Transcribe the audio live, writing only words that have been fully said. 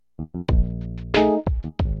Welcome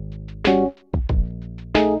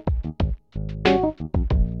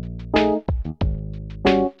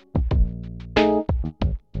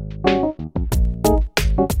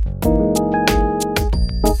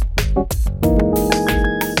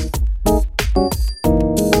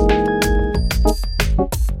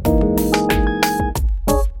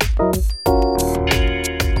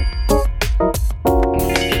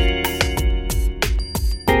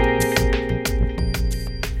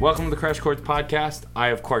to the Crash Chords Podcast. I,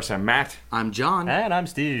 of course, am Matt. I'm John. And I'm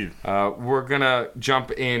Steve. We're going to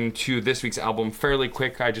jump into this week's album fairly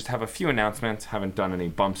quick. I just have a few announcements. Haven't done any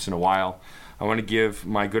bumps in a while. I want to give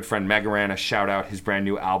my good friend Megaran a shout-out. His brand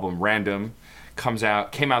new album, Random,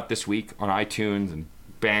 came out this week on iTunes and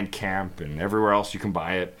Bandcamp and everywhere else you can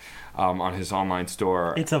buy it. On his online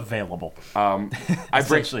store. It's available.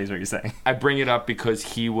 Essentially is what you're saying. I bring it up because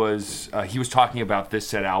he was talking about this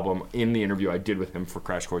said album in the interview I did with him for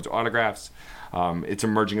Crash Chords Autographs. It's a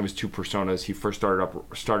merging of his two personas. He first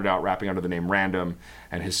started out rapping under the name Random,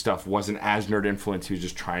 and his stuff wasn't as nerd influenced. He was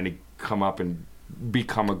just trying to come up and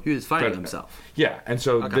become a... He was finding himself. Yeah, and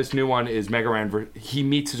so This new one is Megaran. He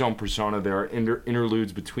meets his own persona. There are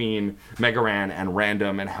interludes between Megaran and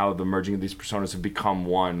Random and how the merging of these personas have become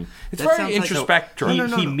one. It's very introspective.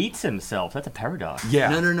 He meets himself. That's a paradox. Yeah.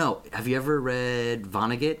 No. Have you ever read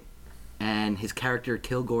Vonnegut and his character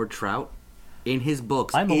Kilgore Trout? In his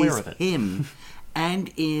books, I'm aware of it. Him,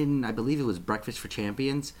 and in, I believe it was Breakfast for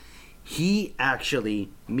Champions, he actually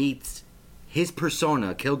meets his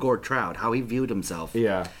persona, Kilgore Trout, how he viewed himself.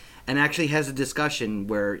 Yeah. And actually has a discussion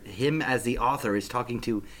where him as the author is talking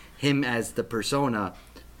to him as the persona,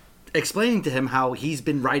 explaining to him how he's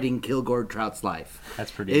been writing Kilgore Trout's life. That's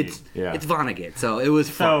pretty neat. It's Vonnegut, so it was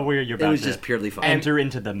fun. So weird. It was just purely fun. Enter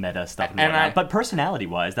into the meta stuff. But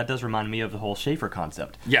personality-wise, that does remind me of the whole Schaefer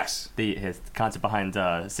concept. Yes. His concept behind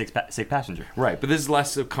Sick Passenger. Right, but this is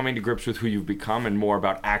less of coming to grips with who you've become and more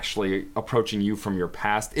about actually approaching you from your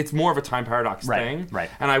past. It's more of a time paradox thing. Right.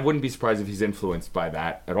 And I wouldn't be surprised if he's influenced by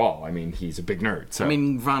that at all. I mean, he's a big nerd. So. I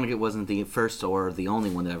mean, Vonnegut wasn't the first or the only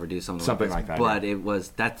one to ever do something like that. But it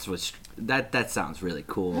was... That sounds really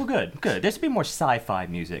cool. Well, good. There should be more sci-fi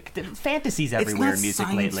music. Fantasy's everywhere in music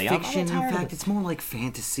lately. It's not science fiction. In fact, it's more like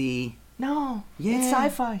fantasy. No. Yeah. It's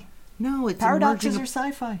sci-fi. No, it's paradoxes are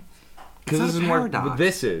sci-fi. Because this is more.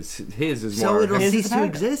 His is more. So it'll cease to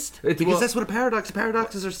exist because that's what a paradox.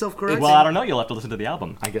 Paradoxes are self-correcting. Well, I don't know. You'll have to listen to the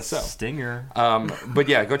album. I guess so. Stinger. But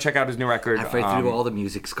yeah, go check out his new record. Halfway through, all the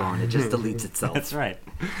music's gone. It just deletes itself. That's right.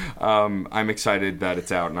 I'm excited that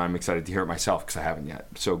it's out, and I'm excited to hear it myself because I haven't yet.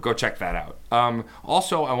 So go check that out.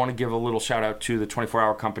 Also, I want to give a little shout out to the 24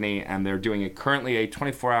 Hour Company, and they're doing currently a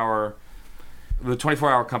 24-hour. The 24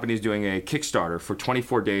 Hour Company is doing a Kickstarter for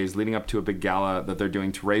 24 days leading up to a big gala that they're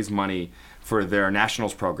doing to raise money for their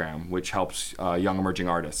Nationals program, which helps young emerging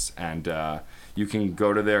artists. And you can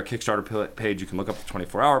go to their Kickstarter page. You can look up the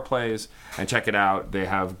 24 Hour plays and check it out. They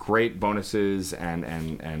have great bonuses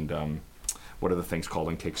and what are the things called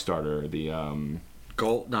in Kickstarter? The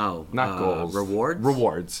not goals.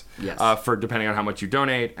 Rewards. Yes. For depending on how much you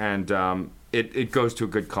donate, and it goes to a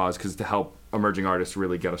good cause because to help emerging artists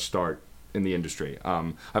really get a start in the industry.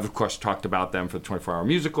 I've of course talked about them for the 24-hour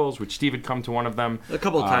musicals, which Steve had come to one of them a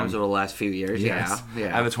couple of times over the last few years. Yes.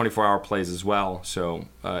 Yeah, and the 24-hour plays as well. So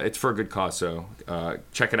it's for a good cause. So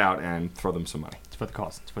check it out and throw them some money. It's for the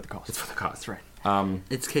cause. That's right.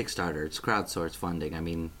 It's Kickstarter. It's crowdsourced funding. I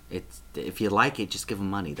mean, if you like it, just give them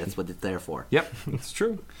money. That's what it's there for. Yep, it's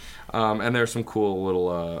true. And there's some cool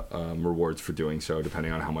little rewards for doing so,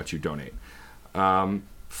 depending on how much you donate.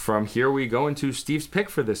 From here, we go into Steve's pick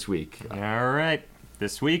for this week. All right.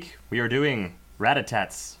 This week, we are doing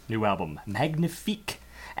Ratatat's new album, Magnifique.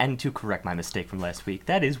 And to correct my mistake from last week,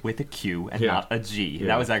 that is with a Q and not a G. Yeah.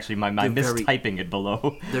 That was actually my mistyping it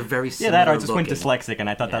below. They're very similar. Yeah, I just went dyslexic, and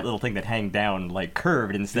I thought that little thing that hang down,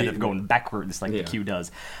 curved instead of going backwards like the Q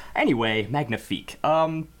does. Anyway, Magnifique.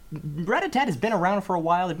 Ratatat has been around for a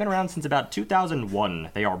while. They've been around since about 2001.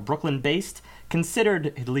 They are Brooklyn-based, considered,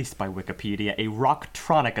 at least by Wikipedia, a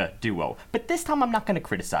rocktronica duo. But this time I'm not going to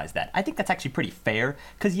criticize that. I think that's actually pretty fair,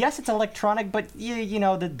 because yes, it's electronic, but you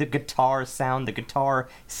know, the guitar sound, the guitar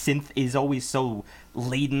synth is always so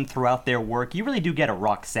laden throughout their work. You really do get a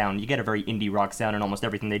rock sound. You get a very indie rock sound in almost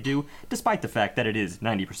everything they do, despite the fact that it is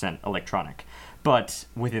 90% electronic. But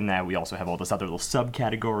within that, we also have all those other little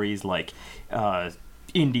subcategories like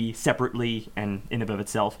indie separately and in and of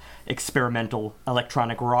itself, experimental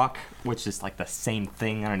electronic rock, which is like the same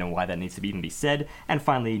thing. I don't know why that needs to even be said. And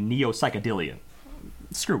finally, neo-psychedelia.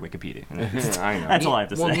 screw Wikipedia. I know. That's all I have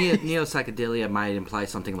to Well, say. neo psychedelia might imply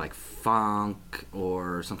something like funk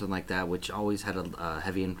or something like that, which always had a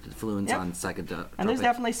heavy influence Yep. on psychedelic. And there's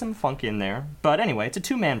definitely some funk in there. But anyway, it's a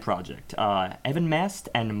two-man project. Evan Mast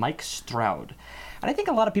and Mike Stroud. And I think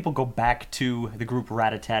a lot of people go back to the group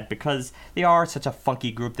Rat-a-Tat because they are such a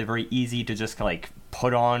funky group. They're very easy to just, like,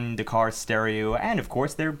 put on the car stereo. And, of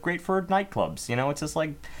course, they're great for nightclubs. You know, it's just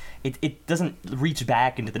like... It doesn't reach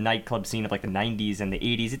back into the nightclub scene of, like, the 90s and the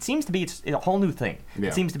 80s. It seems to be it's a whole new thing. Yeah.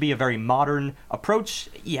 It seems to be a very modern approach.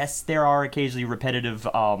 Yes, there are occasionally repetitive...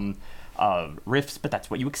 riffs, but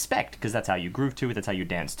that's what you expect because that's how you groove to it, that's how you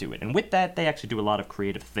dance to it. And with that, they actually do a lot of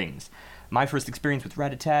creative things. My first experience with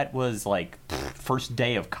Rat-a-Tat was like first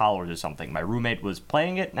day of college or something. My roommate was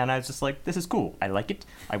playing it, and I was just like, "This is cool. I like it.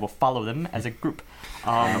 I will follow them as a group."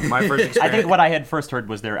 My first experience. I think what I had first heard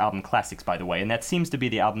was their album Classics, by the way, and that seems to be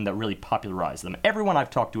the album that really popularized them. Everyone I've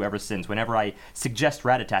talked to ever since, whenever I suggest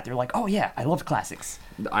Rat-a-Tat, they're like, "Oh yeah, I loved Classics."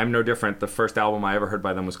 I'm no different. The first album I ever heard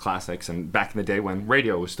by them was Classics, and back in the day when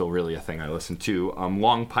radio was still really a thing I listened to,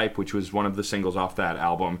 Long Pipe, which was one of the singles off that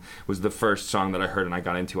album, was the first song that I heard and I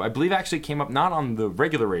got into. I believe it actually came up not on the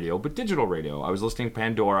regular radio, but digital radio. I was listening to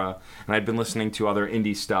Pandora, and I'd been listening to other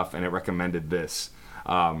indie stuff, and it recommended this.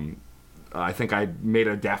 I think I made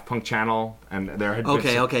a Daft Punk channel, and there had been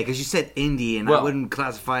Okay, because you said indie, and I wouldn't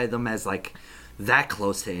classify them as, like... that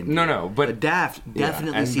close to indie. No, but Daft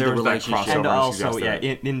definitely and see there the was that relationship. crossover. And also, suggest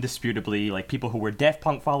yeah, that. indisputably, like people who were Daft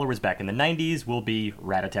Punk followers back in the 90s will be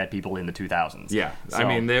Rat-a-Tat people in the 2000s. Yeah, So- I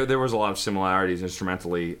mean, there was a lot of similarities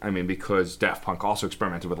instrumentally. I mean, because Daft Punk also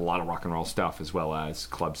experimented with a lot of rock and roll stuff as well as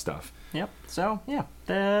club stuff. Yep. So, yeah,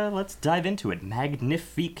 let's dive into it.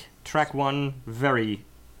 Magnifique, track 1, very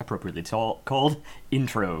appropriately called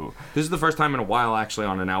Intro. This is the first time in a while, actually,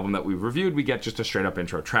 on an album that we've reviewed, we get just a straight-up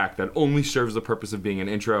intro track that only serves the purpose of being an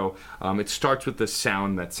intro. It starts with this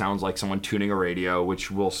sound that sounds like someone tuning a radio, which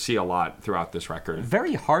we'll see a lot throughout this record.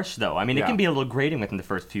 Very harsh, though. I mean, it Yeah. can be a little grating within the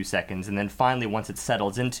first few seconds, and then finally, once it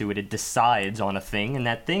settles into it, it decides on a thing, and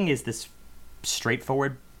that thing is this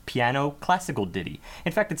straightforward piano classical ditty.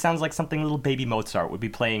 In fact, it sounds like something little baby Mozart would be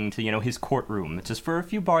playing to, his courtroom, just for a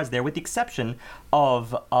few bars there, with the exception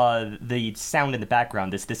of the sound in the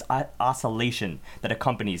background, this oscillation that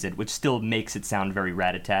accompanies it, which still makes it sound very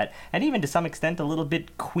Rat-a-Tat, and even to some extent a little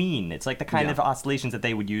bit Queen. It's like the kind of oscillations that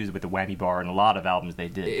they would use with the whammy bar and a lot of albums they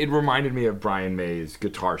did. It reminded me of Brian May's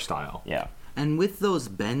guitar style. Yeah. And with those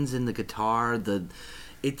bends in the guitar,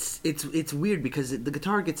 it's weird because the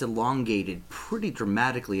guitar gets elongated pretty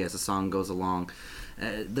dramatically as the song goes along.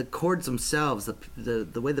 The chords themselves,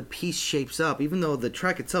 the way the piece shapes up, even though the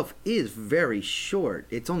track itself is very short,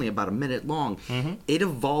 it's only about a minute long, it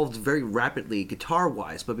evolved very rapidly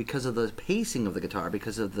guitar-wise, but because of the pacing of the guitar,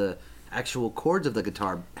 because of the actual chords of the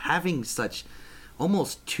guitar, having such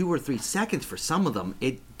almost 2 or 3 seconds for some of them,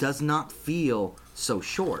 it does not feel so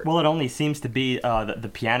short. Well, it only seems to be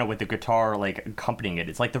the piano with the guitar, like, accompanying it.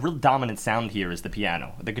 It's like the real dominant sound here is the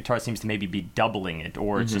piano. The guitar seems to maybe be doubling it,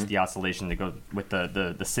 or it's just the oscillation that goes with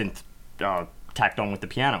the synth tacked on with the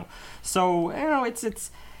piano. So,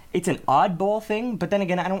 it's an oddball thing, but then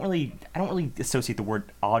again, I don't really associate the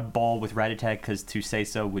word oddball with Rat-a-Tat, because to say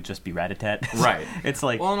so would just be Rat-a-Tat. Right. It's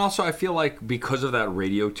like... Well, and also I feel like because of that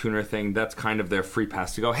radio tuner thing, that's kind of their free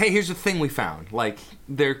pass to go, hey, here's the thing we found. Like,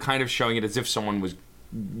 they're kind of showing it as if someone was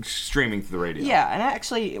streaming through the radio. Yeah, and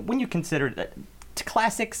actually, when you consider that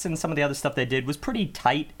Classics and some of the other stuff they did was pretty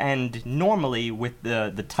tight, and normally with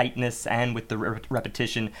the tightness and with the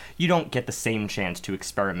repetition, you don't get the same chance to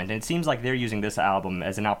experiment. And it seems like they're using this album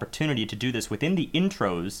as an opportunity to do this within the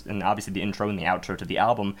intros, and obviously the intro and the outro to the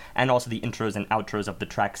album, and also the intros and outros of the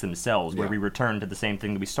tracks themselves, where we return to the same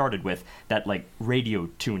thing that we started with, that like radio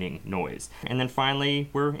tuning noise. And then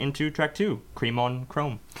finally, we're into track 2, Cream on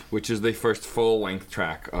Chrome, which is the first full-length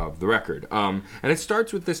track of the record. And it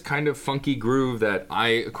starts with this kind of funky groove that I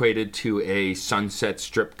equated to a Sunset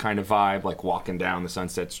Strip kind of vibe, like walking down the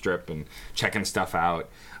Sunset Strip and checking stuff out.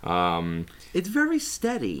 It's very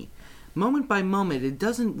steady. Moment by moment, it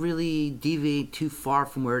doesn't really deviate too far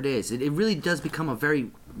from where it is. It really does become a very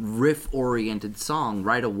riff-oriented song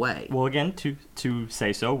right away. Well, again, to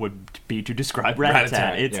say so would be to describe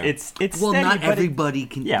Rat-a-Tat. It's well, steady, not but everybody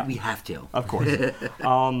can. yeah. We have to, of course.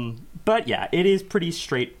 But yeah, it is pretty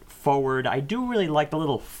straightforward. I do really like the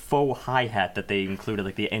little faux hi-hat that they included,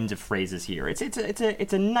 like the ends of phrases here.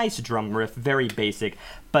 It's a nice drum riff, very basic,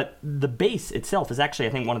 but the bass itself is actually, I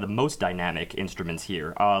think, one of the most dynamic instruments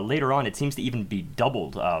here. Later on, it seems to even be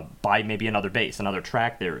doubled by maybe another bass, another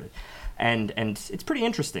track there. And it's pretty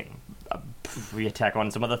interesting. we attack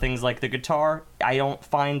on some other things like the guitar. I don't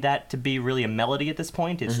find that to be really a melody at this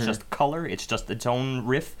point. It's just color. It's just its own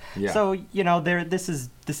riff. Yeah. So, you know, this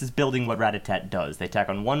is building what Rat-a-Tat does. They tack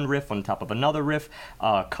on one riff on top of another riff,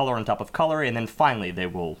 color on top of color, and then finally they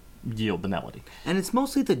will yield the melody. And it's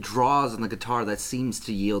mostly the draws on the guitar that seems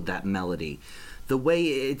to yield that melody. The way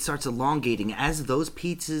it starts elongating as those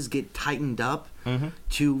pieces get tightened up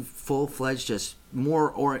to full-fledged, just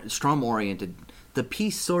more strum-oriented, the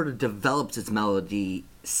piece sort of develops its melody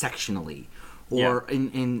sectionally, or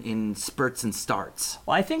in spurts and starts.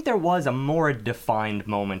 Well, I think there was a more defined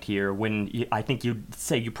moment here when I think you'd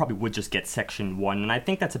say you probably would just get section 1, and I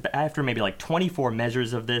think that's after maybe like 24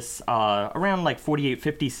 measures of this, around like 48,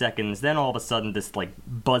 50 seconds, then all of a sudden this like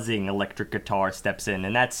buzzing electric guitar steps in,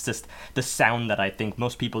 and that's just the sound that I think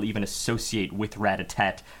most people even associate with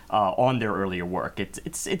Rat-a-Tat on their earlier work.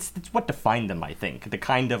 It's what defined them, I think. The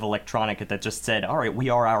kind of electronic that just said, all right, we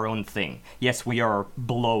are our own thing. Yes, we are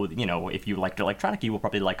below, you know, if you liked electronic, you will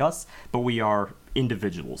probably like us, but we are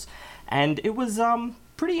individuals. And it was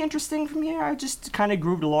pretty interesting from here. I just kind of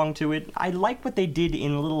grooved along to it. I like what they did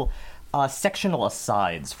in little sectional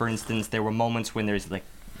asides. For instance, there were moments when there's like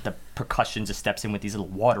the percussion just steps in with these little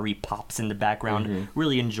watery pops in the background.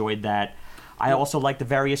 Really enjoyed that. I also like the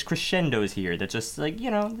various crescendos here that just, like,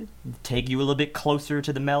 you know, take you a little bit closer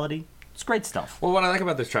to the melody. It's great stuff. Well, what I like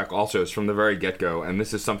about this track also is from the very get-go, and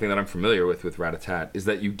this is something that I'm familiar with Rat-a-Tat, is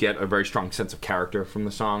that you get a very strong sense of character from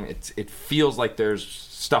the song. It feels like there's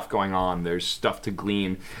stuff going on, there's stuff to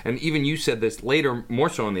glean, and even you said this later, more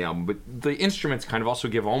so in the album, but the instruments kind of also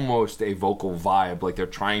give almost a vocal vibe, like they're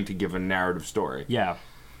trying to give a narrative story. Yeah.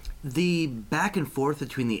 The back and forth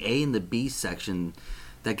between the A and the B section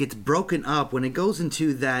that gets broken up when it goes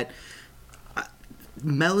into that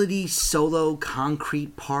melody solo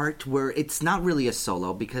concrete part where it's not really a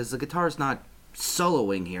solo because the guitar is not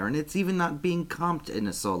soloing here, and it's even not being comped in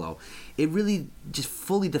a solo. It really just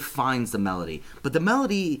fully defines the melody, but the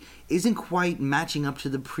melody isn't quite matching up to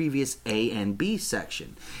the previous A and B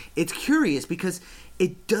section. It's curious because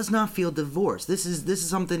it does not feel divorced. This is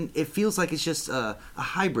something, it feels like it's just a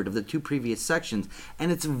hybrid of the two previous sections,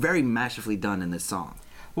 and it's very masterfully done in this song.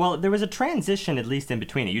 Well, there was a transition, at least in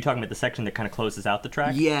between it. You talking about the section that kind of closes out the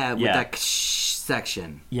track? Yeah, with that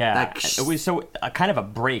section. Yeah, it was so kind of a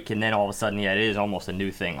break, and then all of a sudden, it is almost a new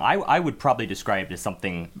thing. I would probably describe it as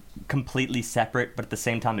something completely separate, but at the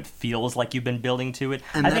same time, it feels like you've been building to it.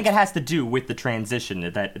 And I think it has to do with the transition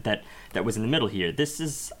that was in the middle here. This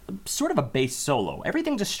is sort of a bass solo.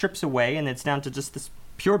 Everything just strips away, and it's down to just this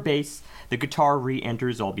pure bass. The guitar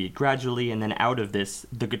re-enters, albeit gradually, and then out of this,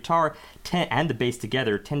 the guitar and the bass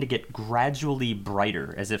together tend to get gradually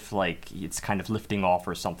brighter, as if like it's kind of lifting off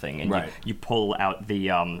or something. And you pull out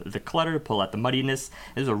the clutter, pull out the muddiness.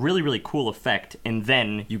 It's a really, really cool effect, and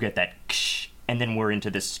then you get that ksh, and then we're into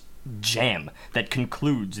this jam that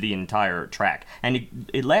concludes the entire track, and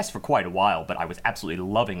it lasts for quite a while, but I was absolutely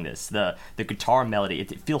loving this. The guitar melody,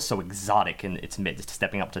 it feels so exotic in its mid,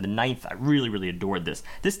 stepping up to the ninth. I really, really adored this.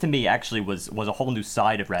 This to me actually was a whole new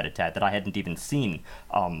side of Rat-a-Tat that I hadn't even seen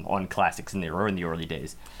on classics in the early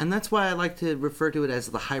days. And that's why I like to refer to it as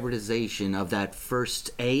the hybridization of that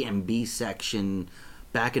first A and B section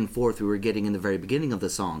back and forth we were getting in the very beginning of the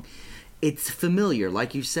song. It's familiar,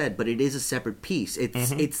 like you said, but it is a separate piece.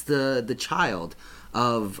 It's the child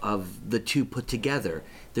of the two put together.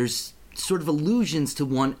 There's sort of allusions to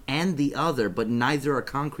one and the other, but neither are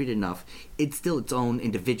concrete enough. It's still its own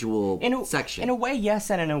individual section. In a way,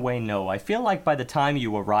 yes, and in a way, no. I feel like by the time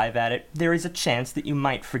you arrive at it, there is a chance that you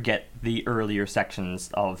might forget the earlier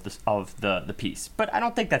sections of the piece. But I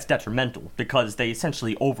don't think that's detrimental, because they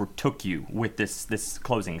essentially overtook you with this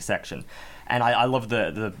closing section. And I love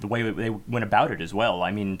the way they went about it as well.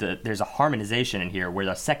 I mean, there's a harmonization in here where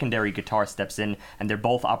the secondary guitar steps in, and they're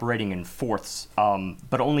both operating in fourths,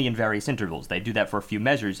 but only in various intervals. They do that for a few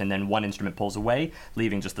measures, and then one instrument pulls away,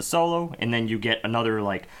 leaving just the solo, and then you get another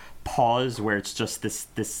like pause where it's just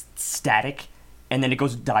this static, and then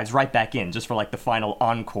it dives right back in just for like the final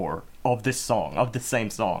encore of this song, of the same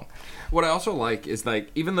song. What I also like is, like,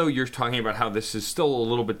 even though you're talking about how this is still a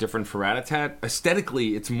little bit different for Rat-a-Tat,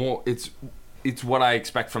 aesthetically it's what I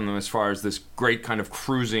expect from them as far as this great kind of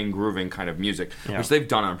cruising, grooving kind of music, which they've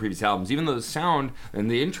done on previous albums. Even though the sound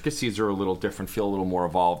and the intricacies are a little different, feel a little more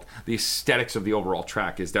evolved, the aesthetics of the overall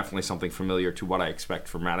track is definitely something familiar to what I expect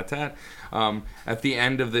from Rat-a-Tat. At the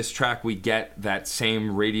end of this track, we get that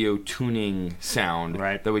same radio tuning sound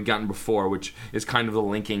that we'd gotten before, which is kind of the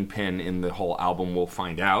linking pin in the whole album, we'll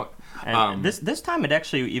find out. And this time it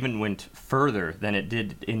actually even went further than it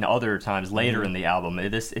did in other times later in the album.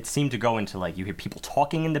 It seemed to go into, like, you hear people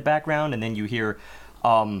talking in the background, and then you hear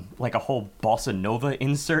like a whole bossa nova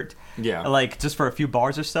insert. Yeah. Like just for a few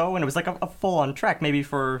bars or so, and it was like a full-on track, maybe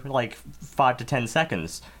for like 5 to 10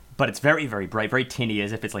 seconds. But it's very, very bright, very tinny,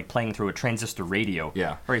 as if it's like playing through a transistor radio.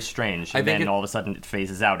 Yeah. Very strange. I And think then all of a sudden it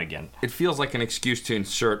phases out again. It feels like an excuse to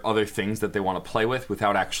insert other things that they want to play with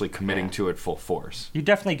without actually committing to it full force. You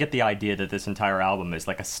definitely get the idea that this entire album is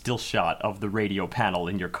like a still shot of the radio panel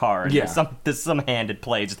in your car. And Yeah. there's some hand at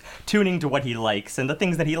play just tuning to what he likes, and the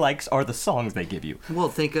things that he likes are the songs they give you. Well,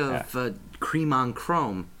 think of Cream on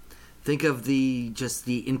Chrome. Think of the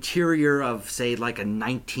interior of, say, like a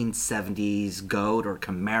 1970s Goat or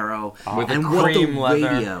Camaro, With and the what cream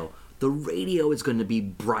leather. The radio is going to be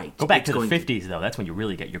bright. Go back It's to the going 50s, though. That's when you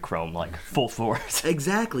really get your chrome, like, full force.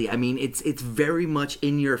 Exactly. I mean, it's very much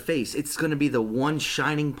in your face. It's going to be the one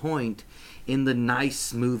shining point in the nice,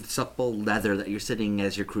 smooth, supple leather that you're sitting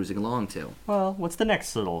as you're cruising along to. Well, what's the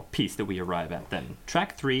next little piece that we arrive at, then?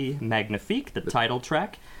 Track 3, Magnifique, the title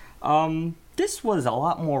track. This was a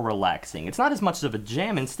lot more relaxing. It's not as much of a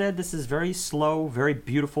jam. Instead, this is very slow, very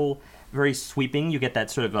beautiful, very sweeping. You get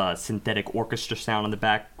that sort of synthetic orchestra sound in the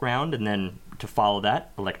background, and then to follow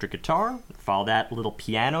that, electric guitar. Follow that, little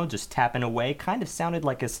piano just tapping away. Kind of sounded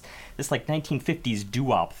like this like 1950s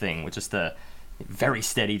doo-wop thing, with just the very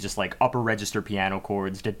steady, just like upper register piano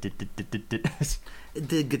chords.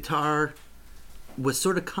 The guitar was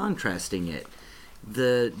sort of contrasting it.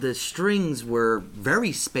 The strings were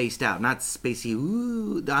very spaced out, not spacey.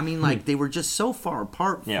 Ooh, I mean, like they were just so far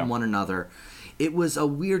apart from one another. It was a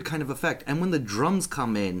weird kind of effect. And when the drums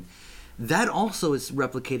come in, that also is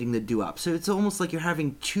replicating the doo-wop. So it's almost like you're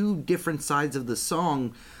having two different sides of the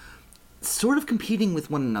song sort of competing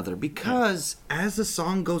with one another, because as the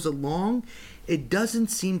song goes along, it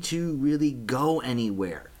doesn't seem to really go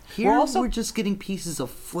anywhere. Here we're just getting pieces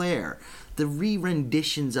of flair. The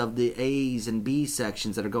re-renditions of the A's and B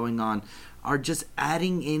sections that are going on are just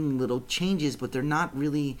adding in little changes, but they're not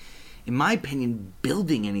really, in my opinion,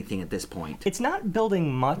 building anything at this point. It's not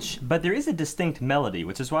building much, but there is a distinct melody,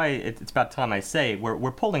 which is why it's about time I say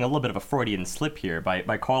we're pulling a little bit of a Freudian slip here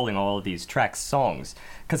by calling all of these tracks songs.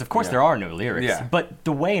 Because, of course, there are no lyrics. But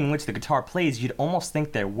the way in which the guitar plays, you'd almost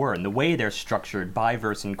think there were. And the way they're structured by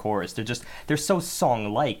verse and chorus, they're so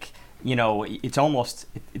song-like. You know, it's almost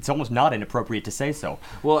not inappropriate to say so.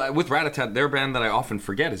 Well, with Rat-a-Tat, their band that I often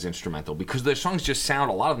forget is instrumental, because their songs just sound,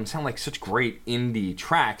 a lot of them sound like such great indie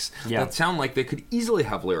tracks that sound like they could easily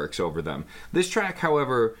have lyrics over them. This track,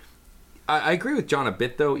 however, I agree with John a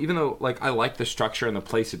bit, though, even though I like the structure and the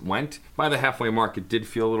place it went. By the halfway mark, it did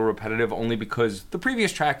feel a little repetitive, only because the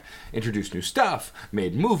previous track introduced new stuff,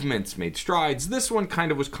 made movements, made strides. This one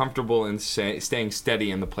kind of was comfortable in staying steady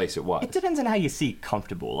in the place it was. It depends on how you see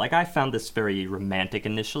comfortable. Like, I found this very romantic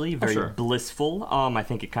initially, very blissful. I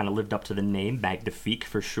think it kind of lived up to the name, Magnifique,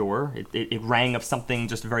 for sure. It rang of something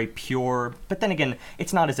just very pure. But then again,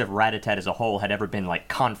 it's not as if Rat-a-Tat as a whole had ever been,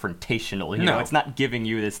 confrontational. You know, it's not giving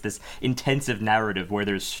you this intensive narrative where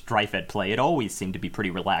there's strife at play. It always seemed to be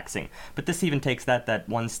pretty relaxing. But this even takes that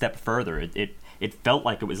one step further. It felt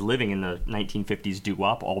like it was living in the 1950s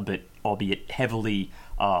doo-wop, albeit heavily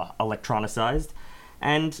electronicized.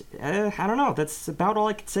 And I don't know, that's about all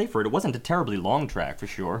I could say for it. It wasn't a terribly long track, for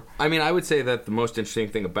sure. I mean, I would say that the most interesting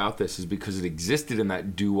thing about this is because it existed in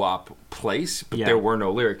that doo-wop place, but there were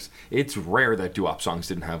no lyrics. It's rare that doo-wop songs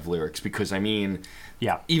didn't have lyrics, because, I mean...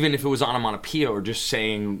 Yeah. Even if it was onomatopoeia or just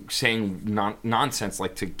saying nonsense,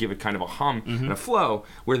 like to give it kind of a hum and a flow,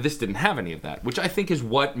 where this didn't have any of that, which I think is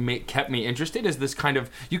what kept me interested, is this kind of,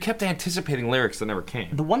 you kept anticipating lyrics that never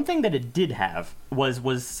came. The one thing that it did have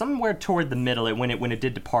was somewhere toward the middle, when it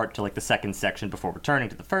did depart to the second section before returning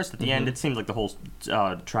to the first at the end. It seemed like the whole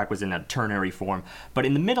track was in a ternary form, but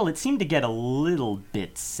in the middle it seemed to get a little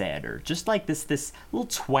bit sadder, just like this little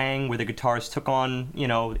twang where the guitars took on,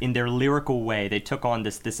 in their lyrical way, they took on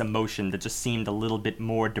this emotion that just seemed a little bit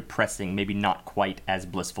more depressing, maybe not quite as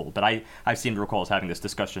blissful. But I seem to recall us having this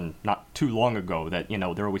discussion not too long ago that,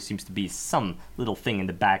 there always seems to be some little thing in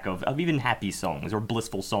the back of even happy songs or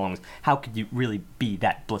blissful songs. How could you really be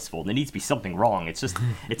that blissful? There needs to be something wrong. It's just,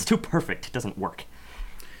 it's too perfect. It doesn't work.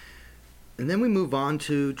 And then we move on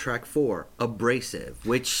to track 4, Abrasive,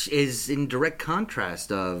 which is in direct contrast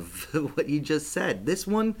of what you just said. This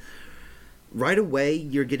one, right away,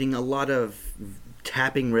 you're getting a lot of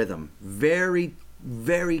tapping rhythm, very,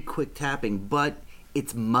 very quick tapping, but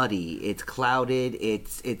it's muddy, it's clouded,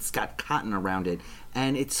 it's got cotton around it,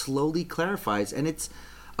 and it slowly clarifies, and it's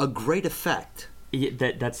a great effect.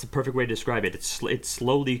 That's the perfect way to describe it. It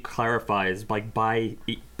slowly clarifies by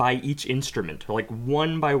each instrument,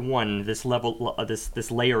 one by one. This level,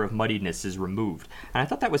 this layer of muddiness is removed, and I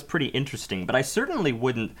thought that was pretty interesting. But I certainly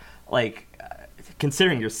wouldn't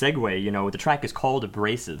considering your segue, the track is called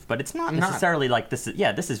Abrasive, but it's not necessarily like this.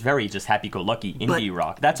 This is very just happy-go-lucky indie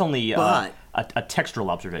rock. That's only a textural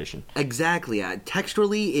observation. Exactly.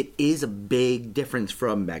 Texturally, it is a big difference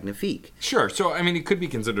from Magnifique. Sure. So, I mean, it could be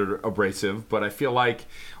considered abrasive, but I feel like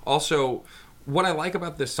also what I like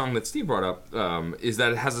about this song that Steve brought up is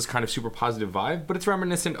that it has this kind of super positive vibe, but it's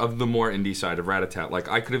reminiscent of the more indie side of Rat-a-Tat. Like,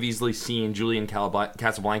 I could have easily seen Julian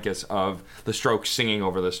Casablancas of The Strokes singing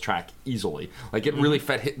over this track easily. Like, it really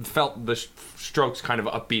felt the Strokes kind of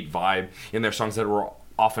upbeat vibe in their songs that were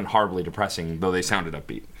often horribly depressing, though they sounded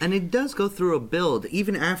upbeat. And it does go through a build.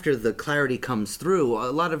 Even after the clarity comes through,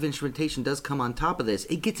 a lot of instrumentation does come on top of this.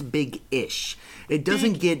 It gets big-ish. It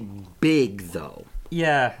doesn't get big, though.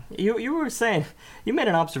 Yeah, you were saying, you made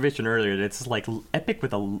an observation earlier that it's like epic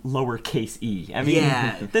with a lowercase e. I mean,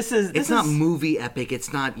 it's not movie epic,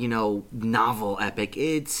 it's not, novel epic,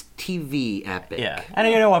 it's TV epic. Yeah, and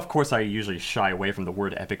of course I usually shy away from the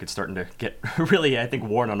word epic. It's starting to get really, I think,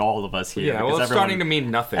 worn on all of us here. Yeah, well, it's starting to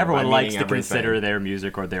mean nothing. Everyone likes to consider their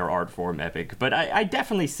music or their art form epic, but I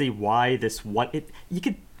definitely see why this one, you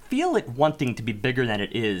could feel it wanting to be bigger than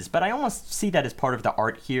it is, but I almost see that as part of the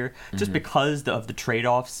art here, just because of the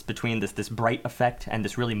trade-offs between this bright effect and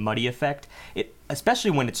this really muddy effect. It,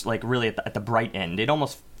 especially when it's like really at the bright end, it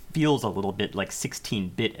almost feels a little bit like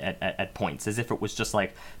 16-bit at points, as if it was just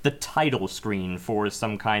like the title screen for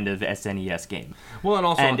some kind of SNES game.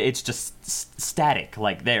 Well, and it's just static,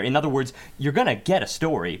 like there. In other words, you're gonna get a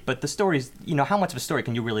story, but the story's, how much of a story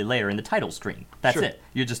can you really layer in the title screen? That's it.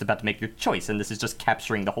 You're just about to make your choice, and this is just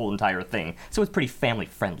capturing the whole entire thing. So it's pretty family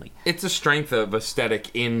friendly. It's a strength of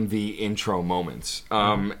aesthetic in the intro moments,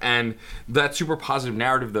 and that super positive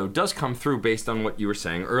narrative though does come through based on what you were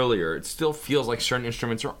saying earlier. It still feels like certain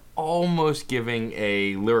instruments are almost giving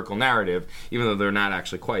a lyrical narrative, even though they're not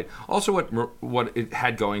actually quite. Also, what it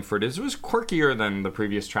had going for it is it was quirkier than the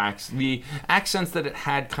previous tracks. The accents that it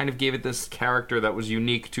had kind of gave it this character that was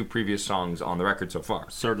unique to previous songs on the record so far.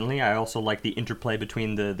 Certainly, I also like the interplay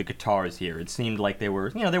between the guitars here. It seemed like they were,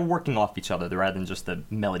 they were working off each other rather than just the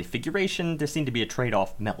melody figuration. There seemed to be a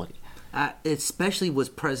trade-off melody. Especially was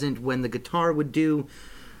present when the guitar would do.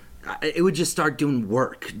 It would just start doing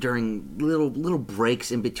work during little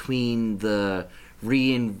breaks in between the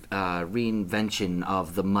reinvention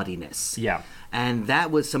of the muddiness. Yeah. And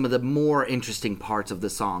that was some of the more interesting parts of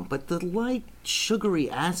the song. But the light, sugary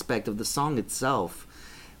aspect of the song itself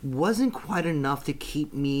wasn't quite enough to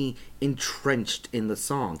keep me entrenched in the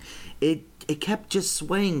song. It kept just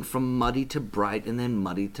swaying from muddy to bright and then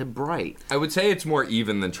muddy to bright. I would say it's more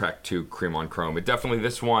even than track 2, Cream on Chrome. It definitely,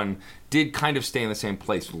 this one did kind of stay in the same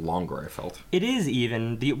place longer, I felt. It is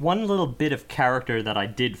even. The one little bit of character that I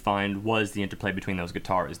did find was the interplay between those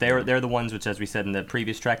guitars. They're the ones which, as we said in the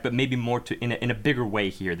previous track, but maybe more in a bigger way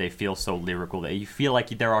here, they feel so lyrical. That you feel like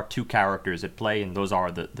there are two characters at play, and those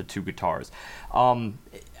are the two guitars.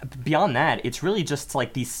 Beyond that, it's really just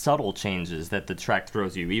like these subtle changes that the track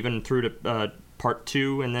throws you, even through to part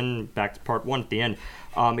 2 and then back to part 1 at the end.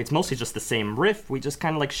 It's mostly just the same riff. We just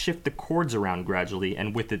kind of like shift the chords around gradually,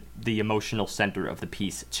 and with it, the emotional center of the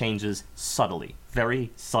piece changes subtly,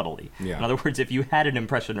 very subtly. Yeah. In other words, if you had an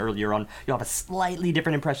impression earlier on, you'll have a slightly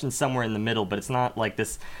different impression somewhere in the middle, but it's not like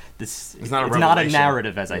this. It's not a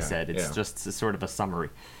narrative, as I said. It's just sort of a summary.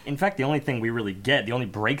 In fact, the only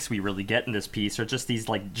breaks we really get in this piece are just these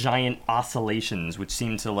like giant oscillations, which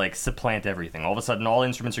seem to like supplant everything. All of a sudden, all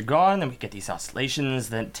instruments are gone, then we get these oscillations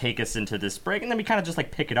that take us into this break, and then we kind of just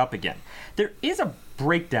like pick it up again. There is a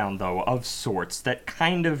breakdown, though, of sorts that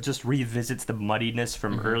kind of just revisits the muddiness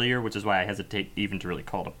from earlier, which is why I hesitate even to really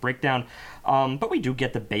call it a breakdown. But we do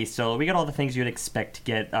get the bass solo. We get all the things you'd expect to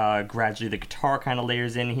get. Gradually, the guitar kind of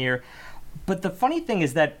layers in here. But the funny thing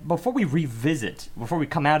is that before we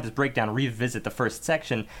come out of this breakdown, revisit the first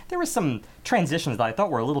section, there were some transitions that I thought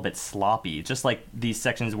were a little bit sloppy. Just like these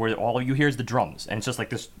sections where all you hear is the drums, and it's just like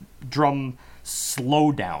this drum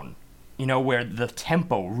slowdown. Where the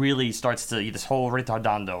tempo really starts to, this whole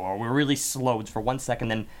ritardando, or we're really slow for 1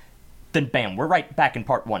 second, then bam, we're right back in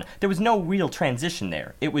part 1. There was no real transition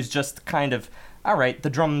there. It was just kind of, all right,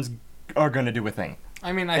 the drums are going to do a thing.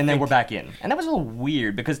 I mean, then we're back in. And that was a little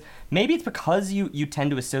weird, because maybe it's because you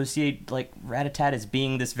tend to associate, like, Rat-a-Tat as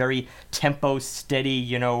being this very tempo,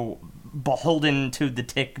 steady, beholden to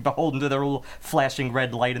the little flashing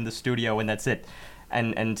red light in the studio, and that's it.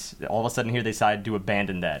 And all of a sudden here they decided to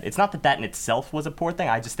abandon that. It's not that in itself was a poor thing.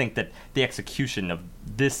 I just think that the execution of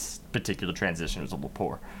this particular transition was a little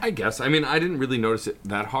poor. I guess. I mean, I didn't really notice it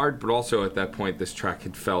that hard, but also at that point this track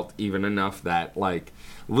had felt even enough that, like,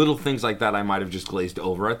 little things like that I might have just glazed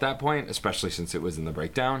over at that point, especially since it was in the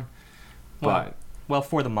breakdown. Well, Well,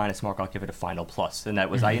 for the minus mark, I'll give it a final plus, and that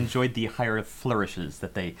was I enjoyed the higher flourishes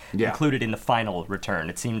that they included in the final return.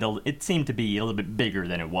 It seemed to be a little bit bigger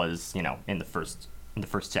than it was, in the first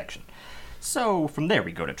section. So from there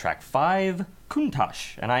we go to track 5,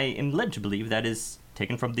 Countach, and I am led to believe that is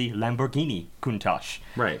taken from the Lamborghini Countach.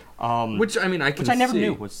 Right. Which I mean, I never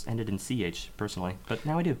knew was ended in CH personally, but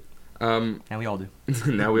now I do. Now we all do.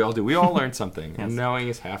 Now we all do. We all learn something. Yes. Knowing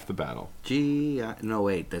is half the battle. No,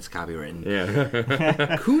 wait, that's copywritten.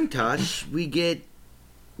 Yeah. Countach, we get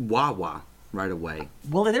wah-wah right away.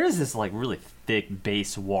 Well, there is this really thick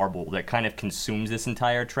bass warble that kind of consumes this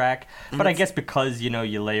entire track. But I guess because you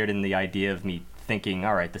layered in the idea of me thinking,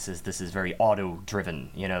 all right, this is very auto-driven.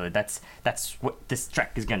 That's what this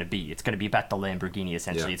track is going to be. It's going to be about the Lamborghini,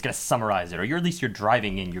 essentially. Yeah. It's going to summarize it, or at least you're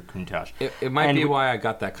driving in your Countach. It might be why I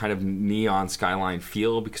got that kind of neon skyline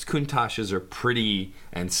feel, because Countaches are pretty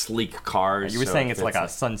and sleek cars. You were saying it's like a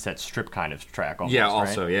Sunset Strip kind of track, almost, yeah, right?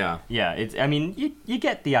 also, yeah. Yeah, you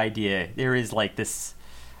get the idea. There is this,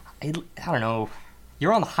 I don't know,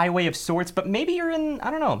 you're on the highway of sorts, but maybe you're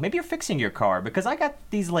maybe you're fixing your car, because I got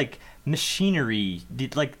these machinery,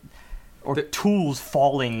 tools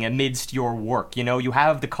falling amidst your work. You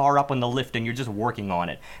have the car up on the lift and you're just working on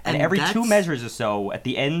it. And every 2 measures or so, at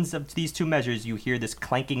the ends of these 2 measures, you hear this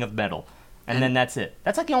clanking of metal. And then that's it.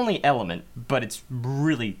 That's the only element, but it's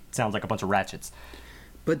really sounds like a bunch of ratchets.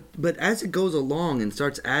 But as it goes along and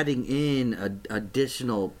starts adding in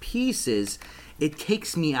additional pieces, it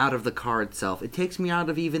takes me out of the car itself. It takes me out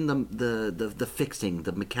of even the fixing,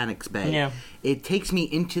 the mechanic's bay. Yeah. It takes me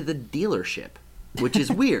into the dealership, which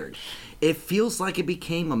is weird. It feels like it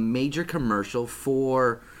became a major commercial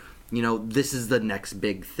for, this is the next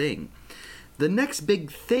big thing. The next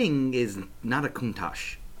big thing is not a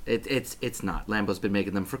Countach. It's not. Lambo's been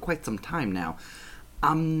making them for quite some time now.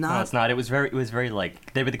 I'm not. No, it's not. It was very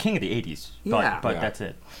they were the king of the 80s. But that's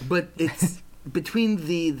it. But it's between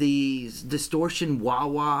the distortion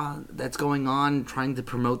wah-wah that's going on, trying to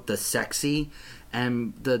promote the sexy,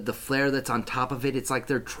 and the flare that's on top of it. It's like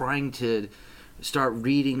they're trying to start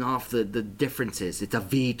reading off the differences. It's a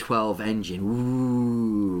V12 engine.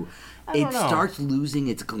 Ooh. It starts losing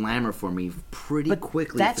its glamour for me pretty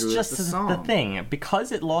quickly that's through just the song. The thing.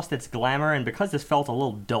 Because it lost its glamour and because this felt a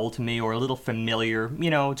little dull to me or a little familiar,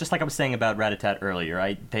 just like I was saying about Rat-a-tat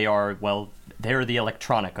earlier, they're the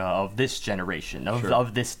electronica of this generation,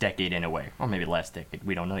 of this decade in a way. Or maybe last decade,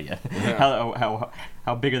 we don't know yet. Yeah.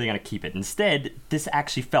 How big are they going to keep it? Instead, this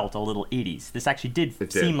actually felt a little 80s. This actually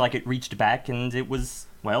did seem like it reached back, and it was,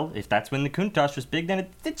 well, if that's when the Countach was big, then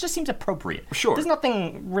it just seems appropriate. Sure. There's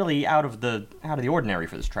nothing really out of the ordinary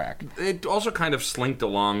for this track. It also kind of slinked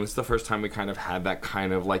along. This is the first time we kind of had that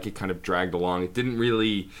kind of, it kind of dragged along. It didn't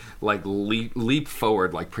really, leap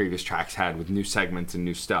forward like previous tracks had with new segments and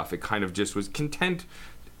new stuff. It kind of just was content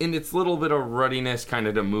in its little bit of ruddiness kind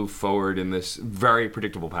of to move forward in this very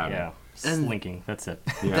predictable pattern. Yeah. Slinking, that's it.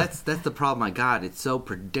 Yeah. That's the problem I got. It's so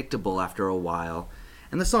predictable after a while.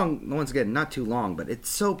 And the song, once again, not too long, but it's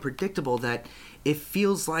so predictable that it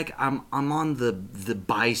feels like I'm on the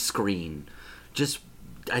buy screen. Just,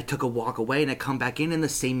 I took a walk away and I come back in and the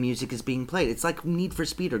same music is being played. It's like Need for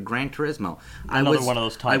Speed or Gran Turismo. Another one of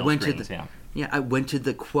those title screens, Yeah, I went to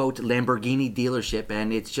the, quote, Lamborghini dealership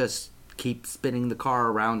and it's just keep spinning the car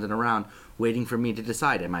around and around, waiting for me to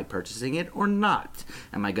decide, am I purchasing it or not?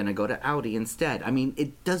 Am I going to go to Audi instead? I mean,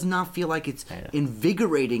 it does not feel like it's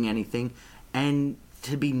invigorating anything. And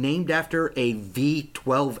to be named after a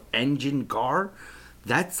V12 engine car,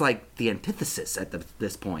 that's like the antithesis at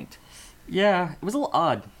this point. Yeah, it was a little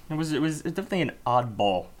odd. It was definitely an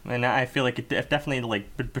oddball, and I feel like it definitely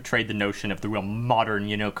betrayed the notion of the real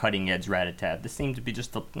modern, cutting edge Rat-a-tat. This seemed to be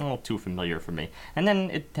just a little too familiar for me. And then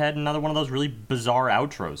it had another one of those really bizarre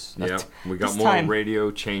outros. Yeah, we got more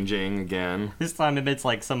radio changing again. This time it's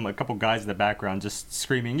like a couple guys in the background just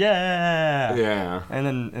screaming, "Yeah!" Yeah. And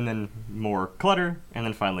then more clutter, and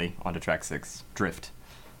then finally onto track 6, Drift.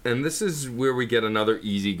 And this is where we get another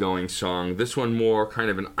easygoing song. This one more kind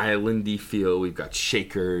of an islandy feel. We've got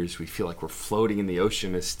shakers. We feel like we're floating in the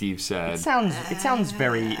ocean, as Steve said. It sounds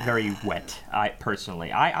very, very wet. I feel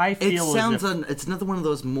it's another one of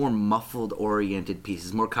those more muffled oriented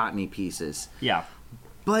pieces, more cottony pieces. Yeah.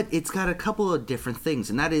 But it's got a couple of different things,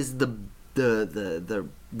 and that is the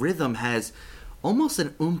rhythm has almost an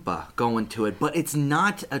oompa going to it, but it's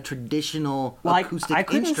not a traditional acoustic instrument. I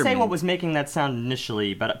couldn't say what was making that sound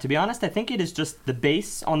initially, but to be honest, I think it is just the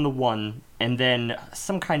bass on the one and then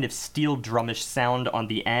some kind of steel drumish sound on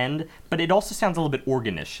the end, but it also sounds a little bit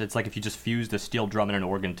organish. It's like if you just fused a steel drum and an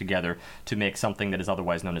organ together to make something that is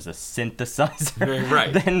otherwise known as a synthesizer,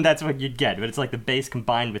 Right. then that's what you'd get. But it's like the bass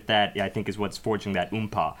combined with that, I think, is what's forging that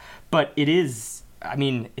oompa. But it is, I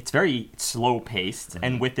mean, it's very slow-paced,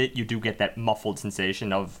 and with it you do get that muffled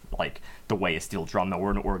sensation of, like, the way a steel drum or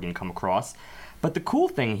an organ come across. But the cool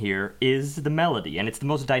thing here is the melody, and it's the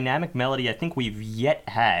most dynamic melody I think we've yet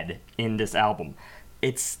had in this album.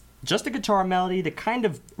 It's just a guitar melody that kind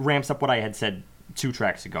of ramps up what I had said 2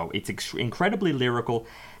 tracks ago. It's incredibly lyrical,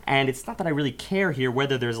 and it's not that I really care here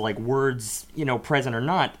whether there's, like, words, present or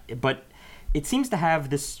not, but it seems to have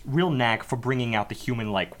this real knack for bringing out the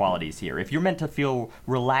human-like qualities here. If you're meant to feel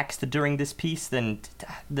relaxed during this piece, then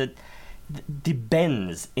the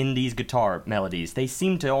bends in these guitar melodies, they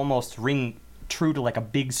seem to almost ring true to like a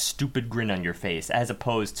big stupid grin on your face, as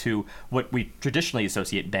opposed to what we traditionally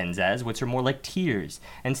associate bends as, which are more like tears.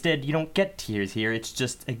 Instead, you don't get tears here, it's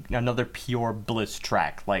just another pure bliss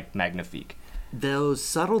track like Magnifique. Those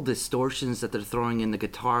subtle distortions that they're throwing in the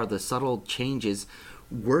guitar, the subtle changes,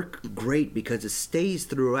 work great because it stays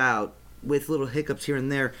throughout with little hiccups here and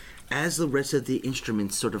there as the rest of the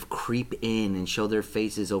instruments sort of creep in and show their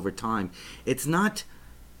faces over time. It's not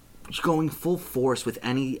going full force with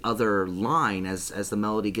any other line as the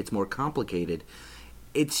melody gets more complicated.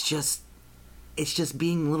 It's just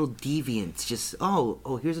being little deviant. It's just,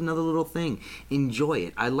 oh, here's another little thing. Enjoy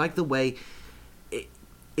it. I like the way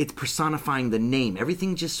it's personifying the name.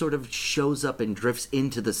 Everything just sort of shows up and drifts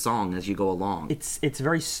into the song as you go along. It's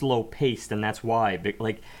very slow paced, and that's why,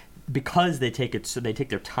 because they take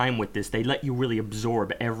their time with this, they let you really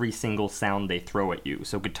absorb every single sound they throw at you.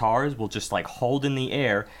 So guitars will just like hold in the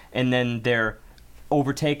air, and then they're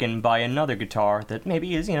overtaken by another guitar that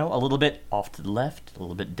maybe is, a little bit off to the left, a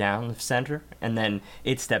little bit down the center, and then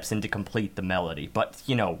it steps in to complete the melody. But,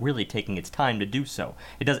 really taking its time to do so.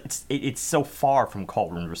 It's so far from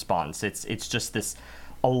call and response. It's just this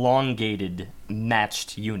elongated,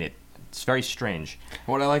 matched unit. It's very strange.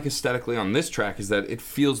 What I like aesthetically on this track is that it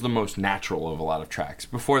feels the most natural of a lot of tracks.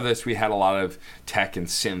 Before this, we had a lot of tech and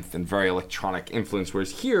synth and very electronic influence,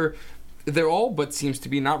 whereas here, they're all but seems to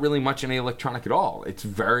be not really much any electronic at all.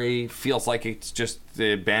 Feels like it's just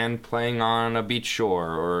the band playing on a beach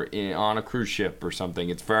shore or on a cruise ship or something.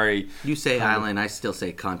 It's very... You say island, I still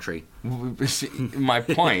say country. My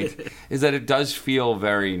point is that it does feel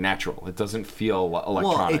very natural. It doesn't feel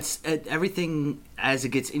electronic. Well, everything as it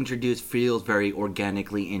gets introduced feels very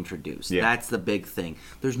organically introduced. Yeah. That's the big thing.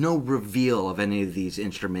 There's no reveal of any of these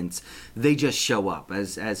instruments. They just show up.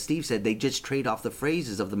 As Steve said, they just trade off the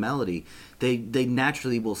phrases of the melody. They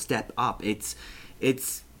naturally will step up. It's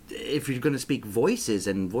if you're going to speak voices,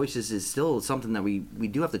 and voices is still something that we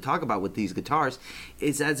do have to talk about with these guitars,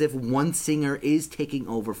 it's as if one singer is taking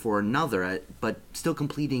over for another, but still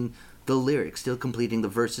completing the lyrics, still completing the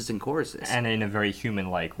verses and choruses. And in a very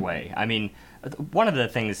human-like way. I mean, one of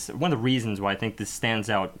the reasons why I think this stands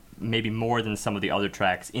out maybe more than some of the other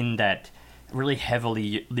tracks in that really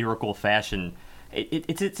heavily lyrical fashion,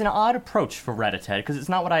 it's an odd approach for Rat-a-tat, because it's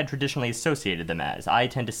not what I had traditionally associated them as. I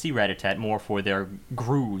tend to see Rat-a-tat more for their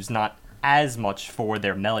grooves, not as much for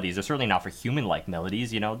their melodies. They're certainly not for human-like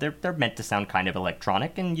melodies. They're meant to sound kind of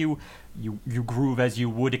electronic, and you groove as you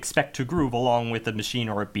would expect to groove along with a machine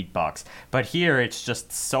or a beatbox. But here it's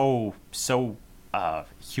just so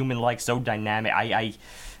human-like, so dynamic.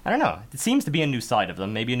 I don't know. It seems to be a new side of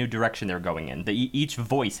them, maybe a new direction they're going in. Each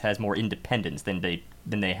voice has more independence than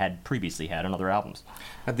they had previously had on other albums.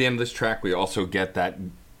 At the end of this track, we also get that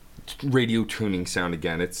radio tuning sound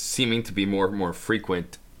again. It's seeming to be more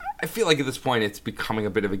frequent. I feel like at this point it's becoming a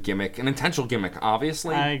bit of a gimmick, an intentional gimmick,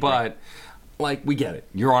 obviously, but we get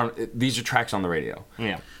it. These are tracks on the radio.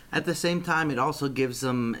 Yeah. At the same time, it also gives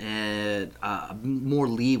them more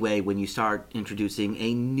leeway when you start introducing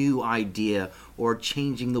a new idea or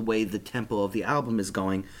changing the way the tempo of the album is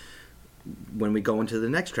going. When we go into the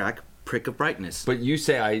next track, Prick of Brightness. But you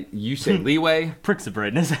say leeway. Pricks of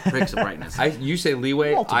Brightness. Pricks of Brightness. You say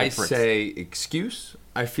leeway. Multiple I pricks. Say excuse.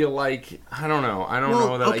 I feel like I don't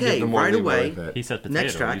know that I give them more right leeway away. with it. He said potato.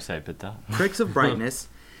 Next track. You say potato. Pricks of Brightness.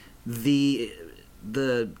 The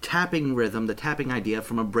tapping rhythm, the tapping idea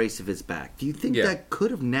from Abrasive is back. Do you think that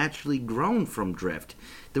could have naturally grown from Drift?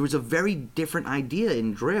 There was a very different idea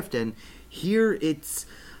in Drift, and here it's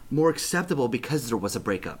more acceptable because there was a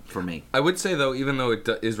breakup for me. I would say, though, even though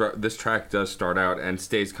this track does start out and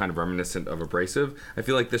stays kind of reminiscent of Abrasive, I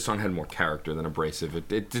feel like this song had more character than Abrasive.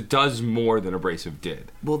 It does more than Abrasive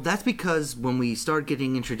did. Well, that's because when we start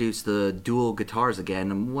getting introduced the dual guitars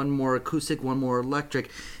again, and one more acoustic, one more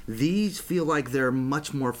electric, these feel like they're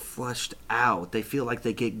much more fleshed out. They feel like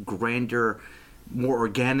they get grander more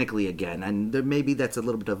organically again, and maybe that's a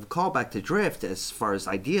little bit of a callback to Drift as far as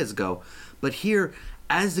ideas go. But here,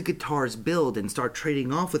 as the guitars build and start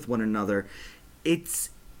trading off with one another, it's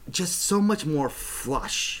just so much more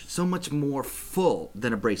flush, so much more full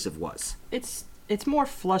than Abrasive was. It's more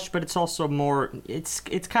flush, but it's also more. It's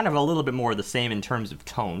kind of a little bit more of the same in terms of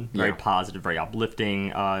tone. Very positive, very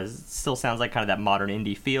uplifting. Still sounds like kind of that modern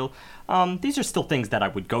indie feel. These are still things that I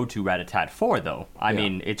would go to Rat-a-tat for, though. I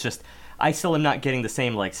mean, it's just. I still am not getting the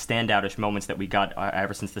same like standoutish moments that we got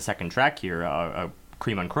ever since the second track here,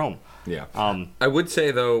 Cream on Chrome. Yeah. I would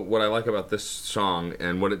say, though, what I like about this song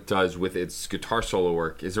and what it does with its guitar solo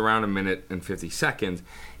work is around 1 minute and 50 seconds.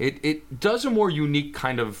 It does a more unique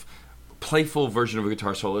kind of playful version of a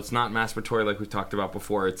guitar solo. It's not masturbatory like we talked about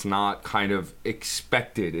before. It's not kind of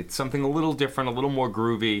expected. It's something a little different, a little more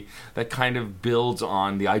groovy that kind of builds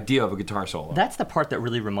on the idea of a guitar solo. That's the part that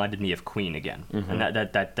really reminded me of Queen again. Mm-hmm. And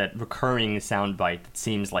that recurring sound bite that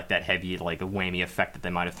seems like that heavy, like a whammy effect that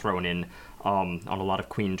they might have thrown in on a lot of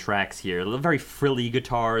Queen tracks here. Very frilly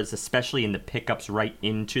guitars, especially in the pickups right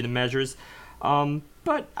into the measures.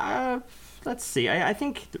 But let's see. I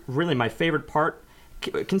think really my favorite part,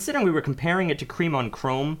 considering we were comparing it to Cream on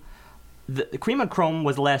Chrome, the Cream on Chrome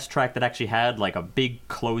was the last track that actually had like a big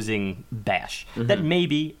closing bash. Mm-hmm. That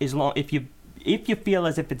maybe is long if you feel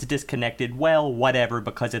as if it's disconnected, well, whatever,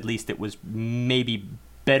 because at least it was maybe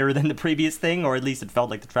better than the previous thing, or at least it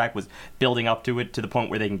felt like the track was building up to it to the point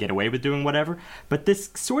where they can get away with doing whatever. But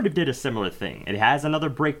this sort of did a similar thing. It has another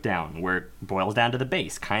breakdown where it boils down to the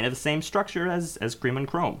bass, kind of the same structure as Cream on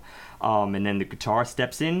Chrome. And then the guitar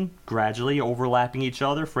steps in, gradually overlapping each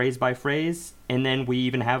other, phrase by phrase, and then we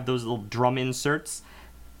even have those little drum inserts,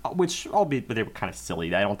 which, albeit they were kind of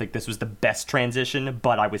silly. I don't think this was the best transition,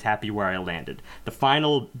 but I was happy where I landed. The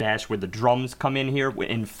final bash where the drums come in here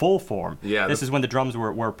in full form. Yeah, this is when the drums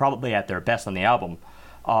were probably at their best on the album.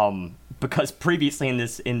 Because previously in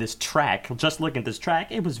this track, just looking at this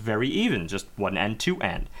track, it was very even, just 1 and 2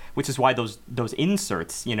 and, which is why those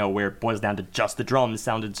inserts, where it boils down to just the drums,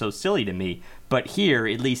 sounded so silly to me. But here,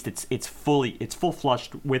 at least it's full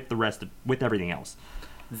flushed with with everything else.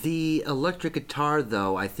 The electric guitar,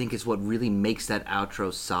 though, I think is what really makes that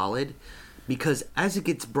outro solid, because as it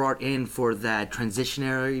gets brought in for that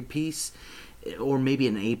transitionary piece, or maybe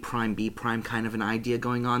an A prime, B prime kind of an idea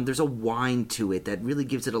going on, there's a whine to it that really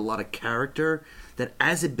gives it a lot of character, that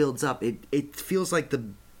as it builds up, it feels like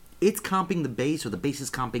it's comping the bass, or the bass is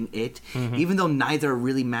comping it, even though neither are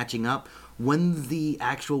really matching up. When the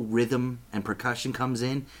actual rhythm and percussion comes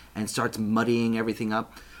in and starts muddying everything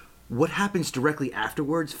up, what happens directly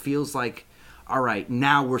afterwards feels like, all right,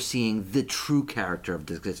 now we're seeing the true character of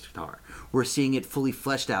the guitar. We're seeing it fully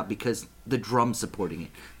fleshed out because the drum's supporting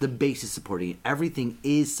it, the bass is supporting it, everything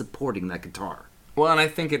is supporting that guitar. Well, and I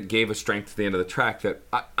think it gave a strength to the end of the track that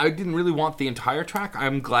I didn't really want the entire track.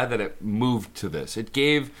 I'm glad that it moved to this. It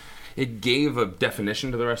gave a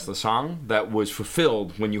definition to the rest of the song that was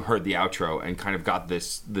fulfilled when you heard the outro and kind of got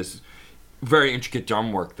this very intricate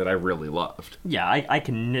drum work that I really loved. Yeah, I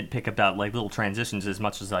can nitpick about like little transitions as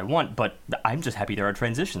much as I want, but I'm just happy there are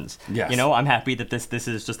transitions. Yes. I'm happy that this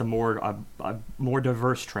is just a more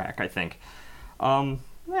diverse track, I think.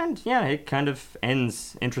 And yeah, it kind of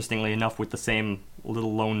ends, interestingly enough, with the same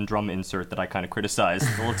little lone drum insert that I kind of criticized.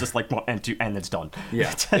 Well, it's just like, and it's done.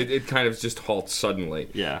 Yeah, it kind of just halts suddenly.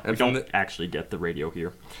 Yeah, and we don't actually get the radio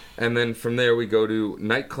here. And then from there we go to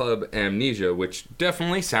Nightclub Amnesia, which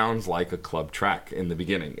definitely sounds like a club track in the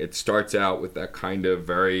beginning. It starts out with that kind of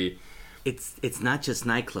very... It's not just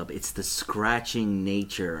nightclub. It's the scratching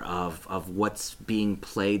nature of what's being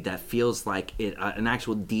played that feels like an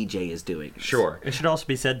actual DJ is doing. Sure. It should also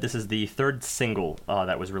be said this is the third single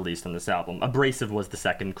that was released on this album. Abrasive was the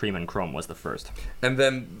second. Cream and Chrome was the first. And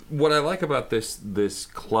then what I like about this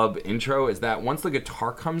club intro is that once the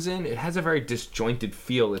guitar comes in, it has a very disjointed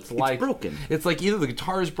feel. It's broken. It's like either the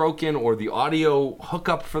guitar is broken or the audio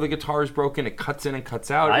hookup for the guitar is broken. It cuts in and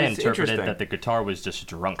cuts out. I interpreted that the guitar was just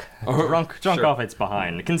drunk. drunk Sure. off its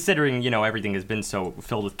behind. Considering, everything has been so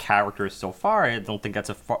filled with characters so far, I don't think that's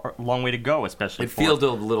a long way to go, especially It for feels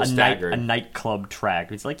a little staggered. a nightclub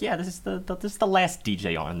track. It's like, yeah, this is the last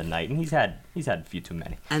DJ on in the night, and he's had a few too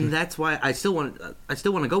many. And that's why I still want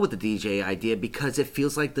to go with the DJ idea, because it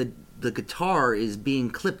feels like the guitar is being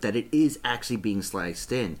clipped, that it is actually being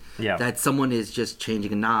sliced in. Yeah. That someone is just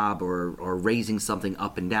changing a knob or raising something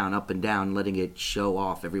up and down, letting it show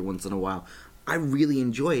off every once in a while. I really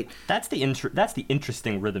enjoy it. That's the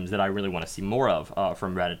interesting rhythms that I really want to see more of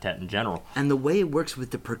from Rat-a-tat in general. And the way it works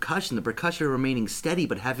with the percussion remaining steady,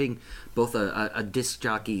 but having both a disc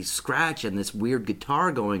jockey scratch and this weird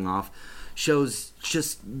guitar going off, shows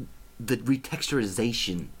just the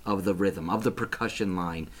retexturization of the rhythm, of the percussion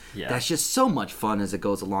line. Yeah. That's just so much fun as it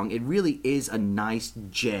goes along. It really is a nice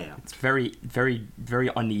jam. It's very, very, very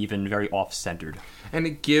uneven, very off-centered. And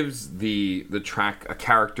it gives the track a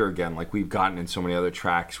character again, like we've gotten in so many other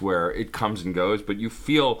tracks, where it comes and goes, but you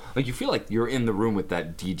feel like you're in the room with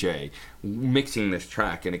that DJ mixing this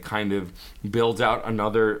track, and it kind of builds out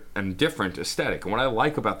another and different aesthetic. And what I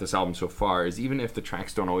like about this album so far is, even if the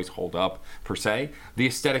tracks don't always hold up per se, the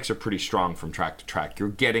aesthetics are pretty strong from track to track. You're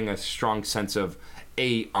getting a strong sense of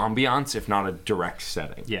a ambiance, if not a direct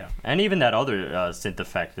setting. Yeah, and even that other synth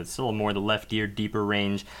effect, it's still more the left ear, deeper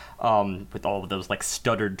range, with all of those like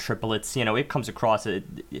stuttered triplets. It comes across. I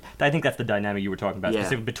think that's the dynamic you were talking about,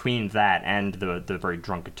 specifically between that and the very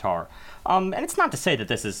drunk guitar. And it's not to say that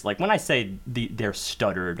this is like, when I say they're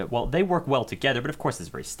stuttered, well, they work well together, but of course there's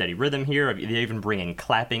very steady rhythm here. They even bring in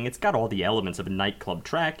clapping. It's got all the elements of a nightclub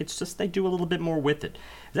track. It's just they do a little bit more with it.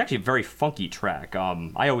 It's actually a very funky track.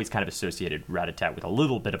 I always kind of associated Rat-a-tat with a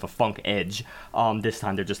little bit of a funk edge. This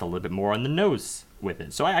time they're just a little bit more on the nose with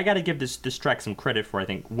it. So I got to give this track some credit for, I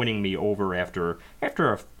think, winning me over after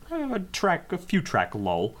a few track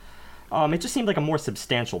lull. It just seemed like a more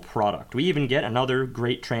substantial product. We even get another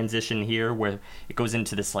great transition here where it goes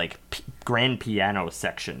into this like grand piano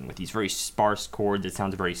section with these very sparse chords. It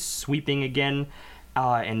sounds very sweeping again.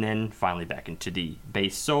 And then finally back into the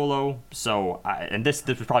bass solo. And this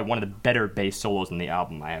was probably one of the better bass solos in the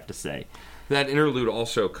album, I have to say. That interlude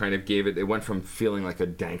also kind of it went from feeling like a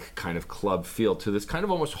dank kind of club feel to this kind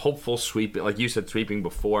of almost hopeful sweep, like you said, sweeping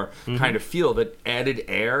before, kind of feel that added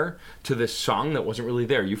air to this song that wasn't really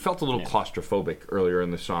there. You felt a little claustrophobic earlier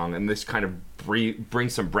in the song, and this kind of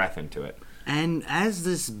brings some breath into it. And as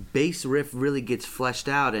this bass riff really gets fleshed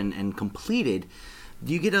out and completed,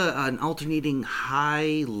 you get an alternating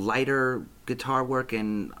high, lighter guitar work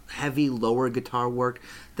and heavy, lower guitar work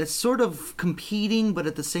that's sort of competing, but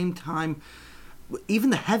at the same time, even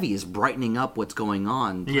the heavy is brightening up what's going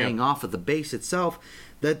on, playing off of the bass itself.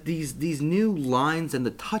 That these new lines and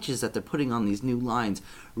the touches that they're putting on these new lines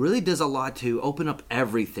really does a lot to open up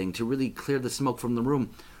everything, to really clear the smoke from the room.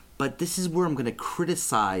 But this is where I'm going to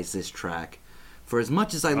criticize this track. For as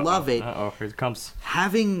much as I love it, here it comes.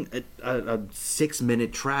 Having a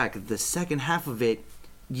 6-minute track, the second half of it,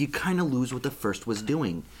 you kind of lose what the first was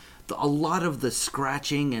doing. A lot of the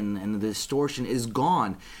scratching and the distortion is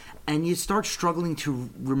gone, and you start struggling to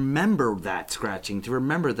remember that scratching, to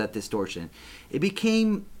remember that distortion. It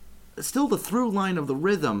became still the through line of the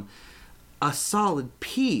rhythm, a solid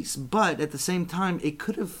piece, but at the same time, it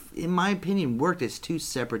could have, in my opinion, worked as two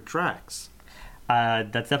separate tracks.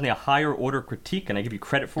 That's definitely a higher order critique, and I give you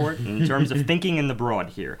credit for it in terms of thinking in the broad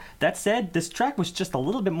here. That said, this track was just a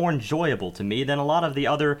little bit more enjoyable to me than a lot of the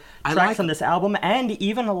other tracks on this album, and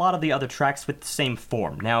even a lot of the other tracks with the same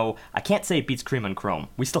form. Now, I can't say it beats Cream and Chrome.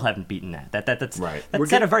 We still haven't beaten that. That's right. That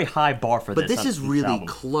set a very high bar for this. But this is really album.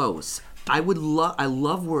 close. I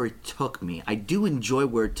love where it took me. I do enjoy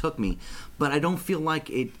where it took me, but I don't feel like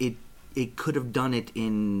it could have done it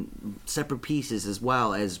in separate pieces as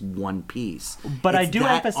well as one piece. But it's I do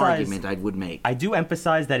that emphasize argument I would make. I do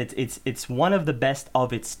emphasize that it's one of the best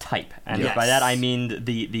of its type, and by that I mean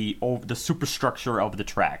the superstructure of the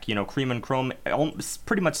track. Cream and Chrome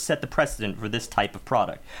pretty much set the precedent for this type of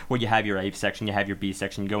product, where you have your A section, you have your B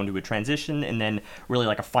section, you go into a transition, and then really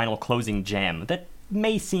like a final closing jam that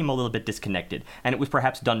may seem a little bit disconnected, and it was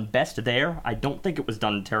perhaps done best there. I don't think it was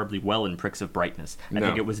done terribly well in Pricks of Brightness. I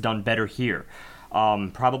think it was done better here.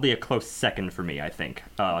 Probably a close second for me, I think,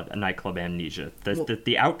 a Nightclub Amnesia.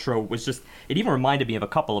 The outro was just, it even reminded me of a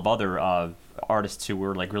couple of other artists who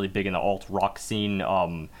were like really big in the alt-rock scene,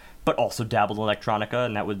 but also dabbled in electronica,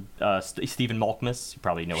 and that was Stephen Malkmus. You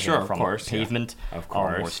probably know him from Pavement. Yeah. Of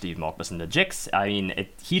course. Or Steve Malkmus and the Jicks. I mean,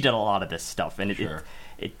 he did a lot of this stuff, and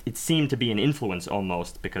it seemed to be an influence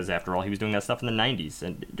almost, because after all, he was doing that stuff in the 90s,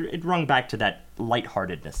 and it rung back to that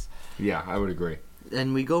lightheartedness. Yeah, I would agree.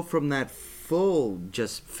 And we go from that full,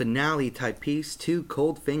 just finale type piece to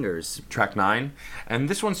Cold Fingers. Track 9. And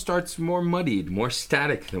this one starts more muddied, more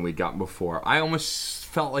static than we'd gotten before. I almost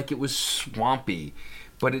felt like it was swampy,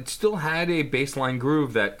 but it still had a baseline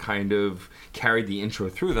groove that kind of carried the intro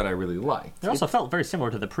through that I really liked. It also felt very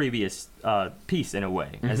similar to the previous piece in a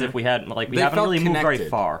way, as if we had we They haven't felt really moved very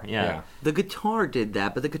connected. far. Yeah, The guitar did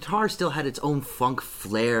that, but the guitar still had its own funk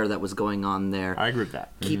flair that was going on there. I agree with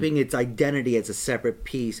that. Keeping its identity as a separate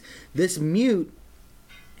piece. This mute,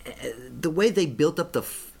 the way they built up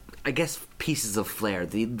I guess, pieces of flair,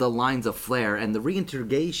 the lines of flair, and the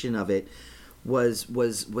reintegration of it was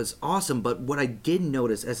awesome. But what I did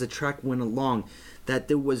notice as the track went along, that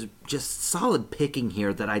there was just solid picking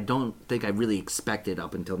here that I don't think I really expected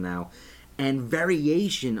up until now, and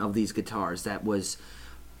variation of these guitars that was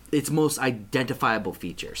its most identifiable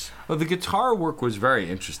features. Well, the guitar work was very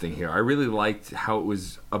interesting here. I really liked how it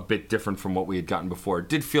was a bit different from what we had gotten before. It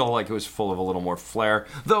did feel like it was full of a little more flair,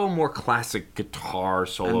 though more classic guitar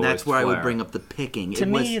solo. And that's where I would bring up the picking. To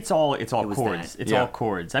me, it's all chords. that. It's all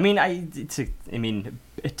chords. I mean,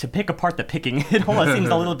 to pick apart the picking, it almost seems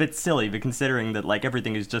a little bit silly, but considering that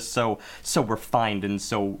everything is just so refined and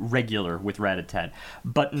so regular with Rat-a-Tat.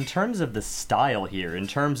 But in terms of the style here, in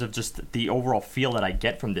terms of just the overall feel that I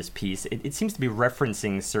get from this piece, it seems to be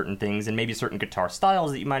referencing certain things and maybe certain guitar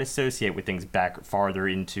styles that you might associate with things back farther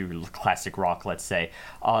into classic rock, let's say.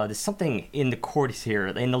 There's something in the chords here,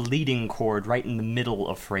 in the leading chord, right in the middle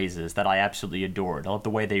of phrases that I absolutely adored. I love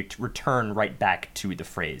the way they return right back to the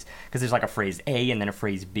phrase, because there's a phrase A and then a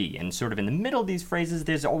phrase B, and sort of in the middle of these phrases,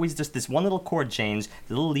 there's always just this one little chord change,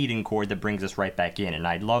 the little leading chord that brings us right back in, and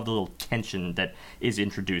I love the little tension that is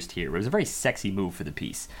introduced here. It was a very sexy move for the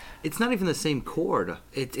piece. It's not even the same chord.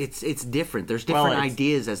 It's different. There's different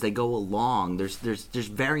ideas as they go along. There's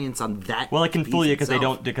variants on that. Well, it can fool you because they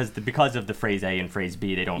itself. don't because of the phrase A and phrase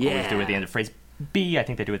B. They don't always do it at the end of phrase B. I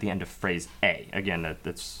think they do it at the end of phrase A. Again,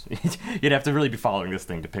 that's you'd have to really be following this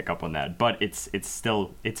thing to pick up on that. But it's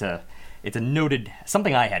a noted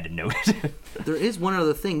something I had to note. There is one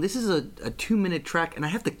other thing. This is a 2-minute track, and I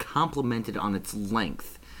have to compliment it on its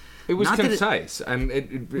length. It was Not that concise,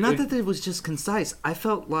 that it was just concise. I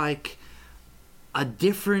felt like a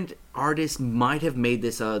different artist might have made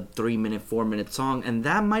this a 3-minute, 4-minute song, and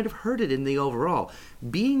that might have hurt it in the overall.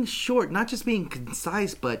 Being short, not just being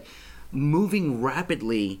concise, but moving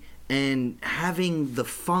rapidly and having the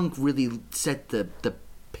funk really set the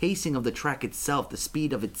pacing of the track itself, the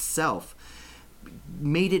speed of itself,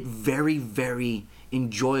 made it very, very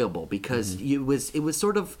enjoyable, because it was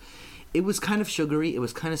kind of sugary, it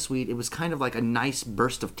was kind of sweet, it was kind of like a nice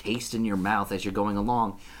burst of taste in your mouth as you're going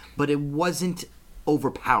along, but it wasn't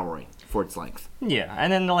overpowering for its length. Yeah,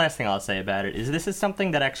 and then the last thing I'll say about it is this is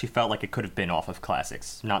something that actually felt like it could have been off of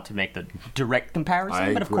classics. Not to make the direct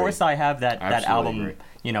comparison, but of course I have that album,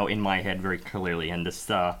 agree. In my head very clearly, and this,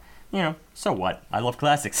 so what? I llove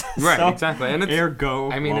classics. Right, so, exactly. And it's, ergo,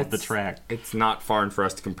 love the track. It's not foreign for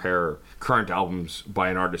us to compare current albums by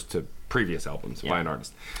an artist to previous albums by an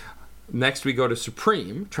artist. Next, we go to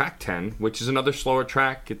Supreme, track 10, which is another slower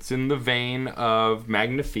track. It's in the vein of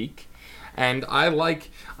Magnifique. And I like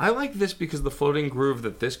this because the floating groove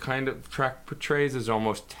that this kind of track portrays is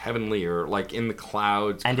almost heavenly, or like in the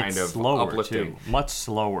clouds, and kind it's of slower uplifting. too, much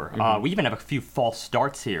slower. We even have a few false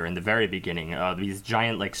starts here in the very beginning. These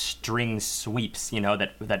giant string sweeps,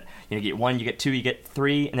 that you get 1, you get 2, you get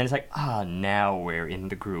 3, and then it's now we're in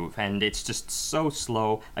the groove, and it's just so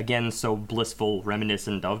slow. Again, so blissful,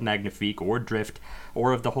 reminiscent of Magnifique or Drift,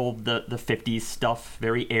 or of the whole the 50s stuff.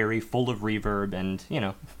 Very airy, full of reverb,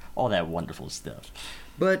 and all that wonderful stuff.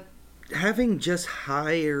 But having just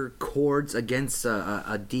higher chords against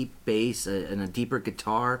a deep bass and a deeper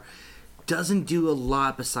guitar doesn't do a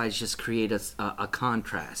lot besides just create a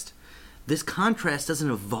contrast. This contrast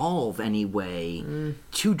doesn't evolve anyway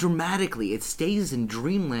too dramatically. It stays in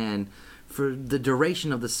dreamland for the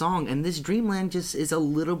duration of the song, and this dreamland just is a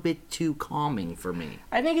little bit too calming for me.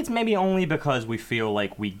 I think it's maybe only because we feel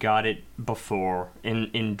like we got it before,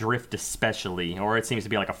 in Drift especially, or it seems to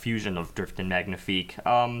be like a fusion of Drift and Magnifique,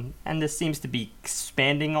 and this seems to be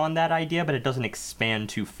expanding on that idea, but it doesn't expand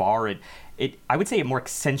too far. I would say it more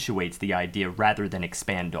accentuates the idea rather than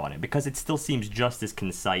expand on it, because it still seems just as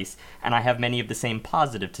concise, and I have many of the same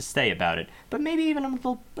positive to say about it, but maybe even a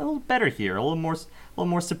little better here, a little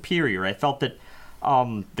more superior. I felt that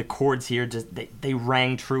the chords here just they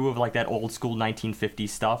rang true of that old school 1950s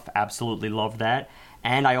stuff. Absolutely loved that.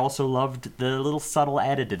 And I also loved the little subtle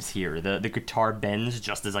additives here. The guitar bends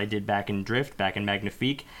just as I did back in Drift, back in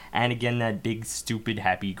Magnifique, and again that big stupid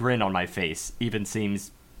happy grin on my face even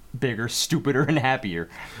seems bigger, stupider, and happier.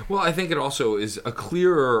 Well, I think it also is a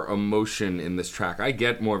clearer emotion in this track. I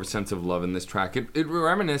get more of a sense of love in this track. It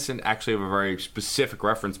reminiscent actually of a very specific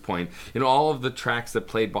reference point. In all of the tracks that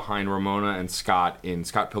played behind Ramona and Scott in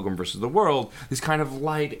Scott Pilgrim vs. the World, these kind of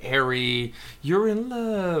light, airy, you're in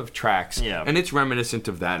love tracks. Yeah. And it's reminiscent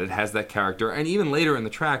of that. It has that character. And even later in the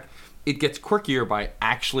track, it gets quirkier by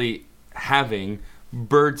actually having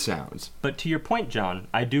bird sounds. But to your point, John,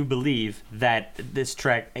 I do believe that this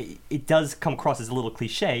track, it does come across as a little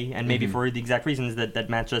cliche, and maybe for the exact reasons that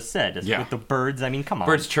Matt just said. With the birds, I mean, come on.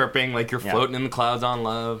 Birds chirping, like you're floating in the clouds on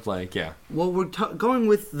love, like, yeah. Well, we're going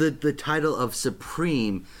with the title of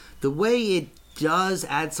Supreme. The way it does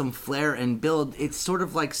add some flair and build, it's sort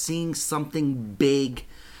of like seeing something big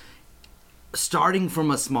starting from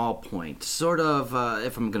a small point. Sort of,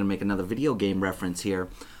 if I'm going to make another video game reference here,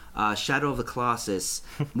 Shadow of the Colossus,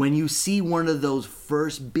 when you see one of those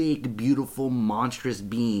first big, beautiful, monstrous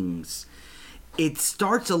beings, it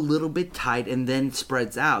starts a little bit tight and then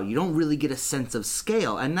spreads out. You don't really get a sense of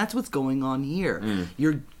scale, and that's what's going on here.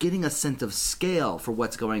 You're getting a sense of scale for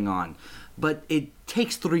what's going on. But it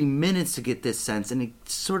takes 3 minutes to get this sense, and it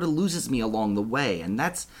sort of loses me along the way, and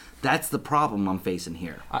that's the problem I'm facing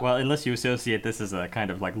here. Well, unless you associate this as a kind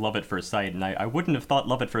of like love at first sight, and I wouldn't have thought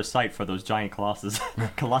love at first sight for those giant colossus.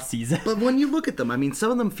 But when you look at them, I mean,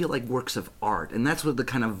 some of them feel like works of art, and that's what the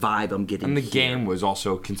kind of vibe I'm getting. And the here. game was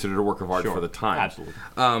also considered a work of art for the time. Absolutely.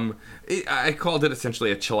 I called it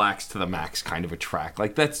essentially a chillax to the max kind of a track.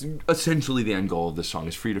 Like, that's essentially the end goal of this song,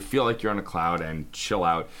 is for you to feel like you're on a cloud and chill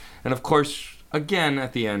out. And of course, again,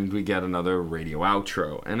 at the end, we get another radio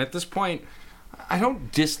outro. And at this point, I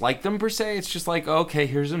don't dislike them per se. It's just like, okay,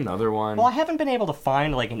 here's another one. Well, I haven't been able to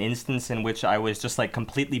find like an instance in which I was just like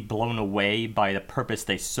completely blown away by the purpose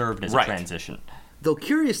they served as a transition. Though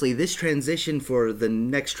curiously, this transition for the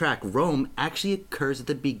next track, Rome, actually occurs at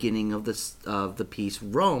the beginning of the piece,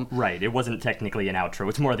 Rome. Right. It wasn't technically an outro.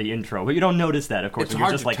 It's more the intro. But you don't notice that, of course, It's when you're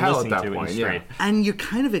hard just to like tell at listening that to point, it straight. And you're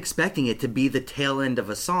kind of expecting it to be the tail end of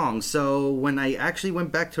a song. So when I actually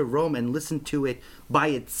went back to Rome and listened to it by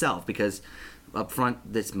itself, because up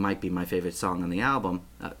front, this might be my favorite song on the album,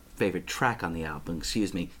 favorite track on the album,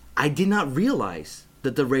 excuse me, I did not realize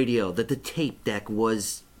that the tape deck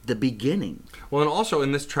was the beginning. Well, and also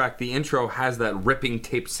in this track, the intro has that ripping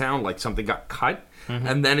tape sound like something got cut,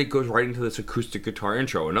 and then it goes right into this acoustic guitar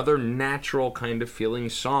intro. Another natural kind of feeling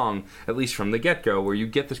song, at least from the get-go, where you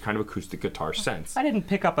get this kind of acoustic guitar sense. I didn't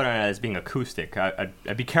pick up on it as being acoustic. I'd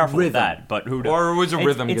be careful with that. But who knows? Or it was a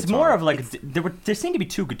rhythm It's guitar. more of like there seemed to be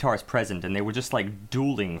two guitars present, and they were just like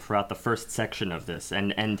dueling throughout the first section of this,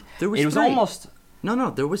 and There was it was three. almost.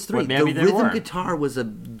 No, there was three. Well, maybe the there rhythm were. guitar was a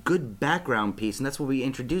good background piece, and that's what we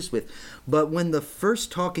introduced with. But when the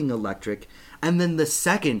first talking electric and then the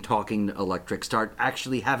second talking electric start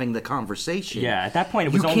actually having the conversation, Yeah, at that point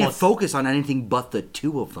it was you can't almost focus on anything but the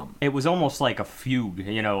two of them. It was almost like a fugue,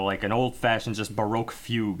 like an old-fashioned, just Baroque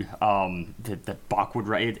fugue that Bach would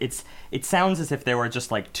write. It sounds as if there were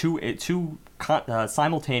just like two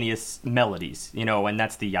simultaneous melodies, and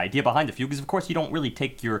that's the idea behind the fugue. Because of course you don't really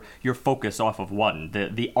take your focus off of one.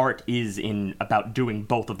 The art is in about doing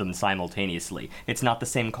both of them simultaneously. It's not the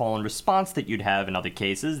same call and response that you'd have in other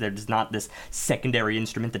cases. There's not this secondary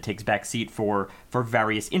instrument that takes backseat for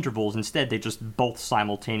various intervals. Instead, they're just both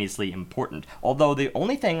simultaneously important. Although the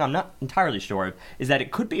only thing I'm not entirely sure of is that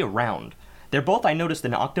it could be a round. They're both, I noticed,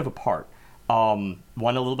 an octave apart. One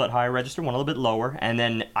a little bit higher register, one a little bit lower, and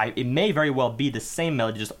then it may very well be the same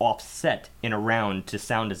melody just offset in a round to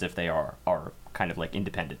sound as if they are kind of like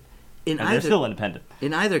independent. They're still independent.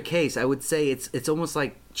 In either case, I would say it's almost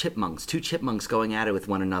like two chipmunks going at it with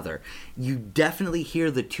one another. You definitely hear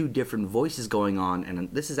the two different voices going on,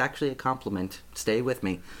 and this is actually a compliment. Stay with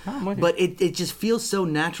me. I'm with you. But it just feels so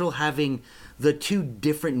natural having the two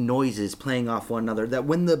different noises playing off one another, that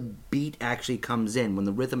when the beat actually comes in, when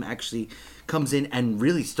the rhythm actually comes in and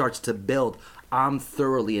really starts to build, I'm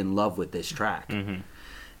thoroughly in love with this track. Mm-hmm.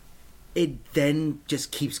 It then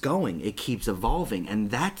just keeps going. It keeps evolving,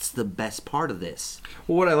 and that's the best part of this.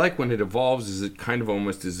 Well, what I like when it evolves is it kind of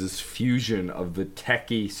almost is this fusion of the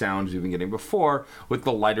techie sounds we've been getting before with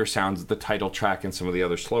the lighter sounds of the title track and some of the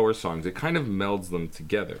other slower songs. It kind of melds them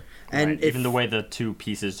together. And Right. Even the way the two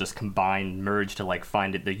pieces just combine, merge to like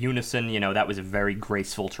find the unison, that was a very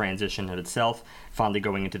graceful transition in itself. Finally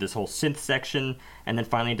going into this whole synth section, and then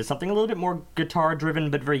finally into something a little bit more guitar-driven,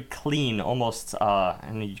 but very clean, almost.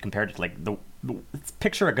 You compared it to like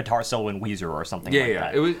picture a guitar solo in Weezer or something like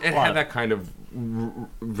that. It had that kind of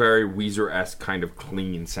very Weezer-esque kind of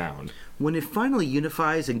clean sound. when it finally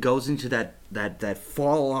unifies and goes into that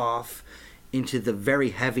fall off into the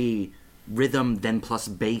very heavy rhythm then plus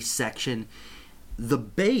bass section. The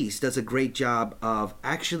bass does a great job of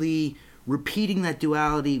actually repeating that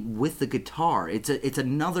duality with the guitar. It's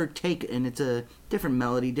another take, and it's a different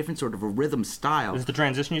melody, different sort of a rhythm style. Is the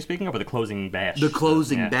transition you're speaking of, or the closing bash? The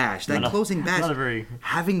closing bash. That closing bash, very...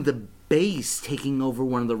 having the bass taking over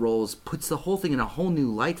one of the roles puts the whole thing in a whole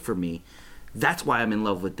new light for me. That's why I'm in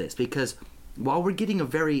love with this, because while we're getting a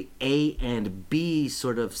very A and B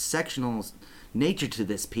sort of sectional nature to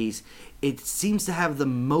this piece, it seems to have the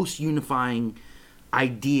most unifying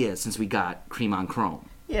idea since we got Cream on Chrome.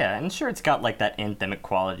 Yeah, and sure, it's got like that anthemic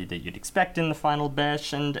quality that you'd expect in the final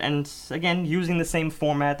bash, and again, using the same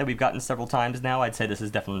format that we've gotten several times now, I'd say this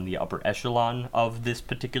is definitely the upper echelon of this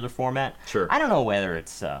particular format. Sure. I don't know whether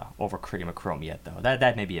it's over Cream of Chrome yet, though.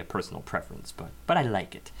 That may be a personal preference, but I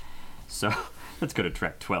like it. So, let's go to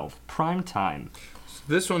track 12, Prime Time.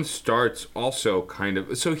 This one starts also kind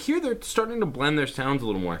of... So here they're starting to blend their sounds a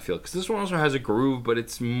little more, I feel. Because this one also has a groove, but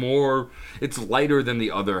it's lighter than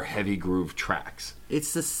the other heavy groove tracks.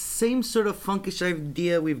 It's the same sort of funkish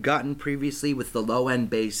idea we've gotten previously with the low-end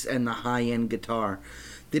bass and the high-end guitar.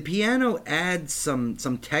 The piano adds some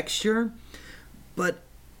texture, but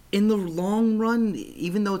in the long run,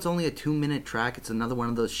 even though it's only a 2-minute track, it's another one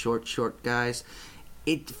of those short guys,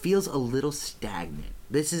 it feels a little stagnant.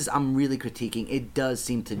 I'm really critiquing. It does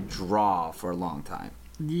seem to draw for a long time.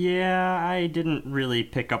 Yeah, I didn't really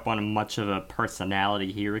pick up on much of a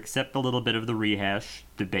personality here, except a little bit of the rehash.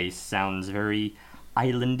 The bass sounds very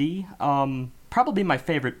islandy. Probably my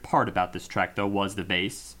favorite part about this track, though, was the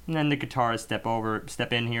bass. And then the guitars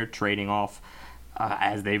step in here, trading off,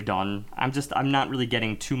 as they've done. I'm not really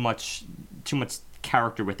getting too much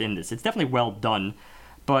character within this. It's definitely well done,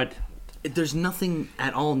 but... There's nothing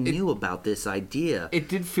at all new about this idea. It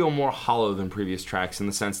did feel more hollow than previous tracks in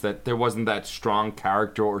the sense that there wasn't that strong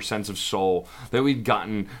character or sense of soul that we'd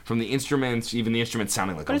gotten from the instruments, even the instruments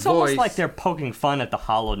sounding like a voice. But it's almost like they're poking fun at the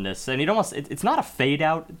hollowness. And it's not a fade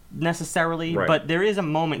out necessarily, right. But there is a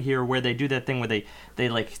moment here where they do that thing where they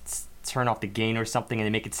like turn off the gain or something and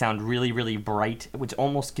they make it sound really, really bright, which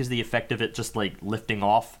almost gives the effect of it just like lifting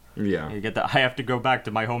off. Yeah. You get that, I have to go back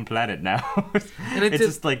to my home planet now. And it's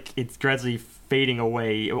just like, it's gradually fading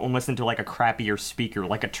away almost into like a crappier speaker,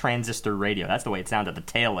 like a transistor radio. That's the way it sounded at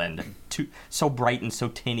the tail end. So bright and so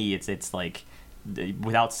tinny, it's like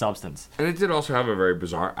without substance. And it did also have a very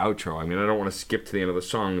bizarre outro. I mean, I don't want to skip to the end of the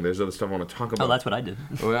song. There's other stuff I want to talk about. Oh, that's what I did.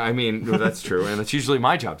 Well, I mean, that's true, and it's usually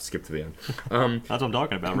my job to skip to the end. That's what I'm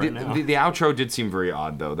talking about right now. The outro did seem very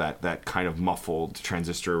odd, though, that kind of muffled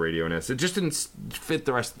transistor radio-ness. It just didn't fit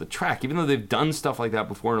the rest of the track, even though they've done stuff like that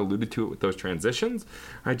before and alluded to it with those transitions.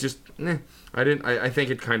 I think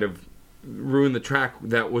it kind of ruined the track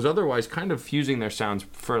that was otherwise kind of fusing their sounds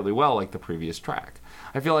fairly well, like the previous track.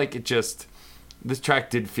 I feel like this track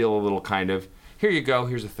did feel a little kind of, here you go,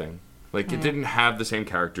 here's a thing. Like, it didn't have the same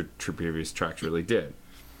character previous tracks really did.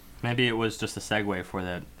 Maybe it was just a segue for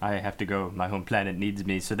that, I have to go, my home planet needs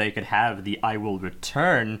me, so they could have the I will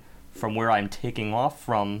return from where I'm taking off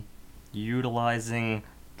from, utilizing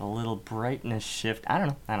the little brightness shift. I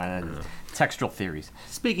don't know. Textual theories.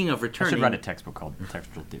 Speaking of returning... I should write a textbook called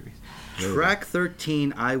Textual Theories. Track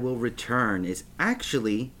 13, I Will Return, is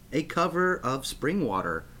actually a cover of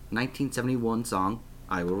Springwater. 1971 song,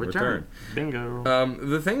 I Will Return. Bingo.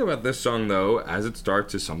 The thing about this song, though, as it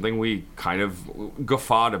starts, is something we kind of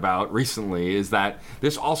guffawed about recently, is that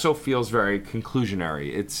this also feels very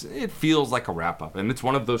conclusionary. It feels like a wrap-up, and it's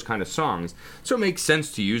one of those kind of songs, so it makes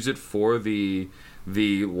sense to use it for the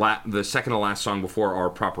second to last song before our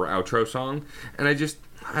proper outro song, and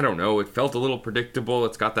I don't know, it felt a little predictable.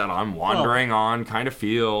 It's got that I'm wandering on kind of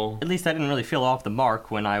feel. At least I didn't really feel off the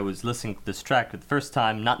mark when I was listening to this track for the first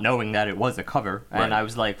time, not knowing that it was a cover. And Right. I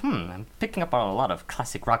was like, I'm picking up on a lot of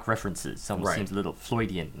classic rock references. Almost Right. seems a little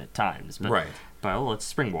Floydian at times. But, Right. Well,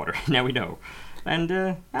 it's Springwater. Now we know. And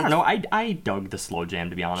I don't know, I dug the slow jam,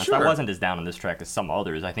 to be honest. Sure. I wasn't as down on this track as some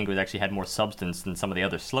others. I think it actually had more substance than some of the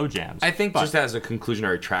other slow jams. I think just as a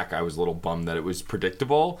conclusionary track, I was a little bummed that it was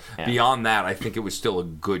predictable. Yeah. Beyond that, I think it was still a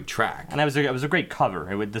good track. And it was a great cover.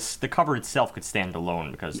 The cover itself could stand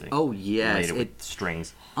alone because they yes, laid it with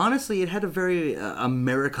strings. Honestly, it had a very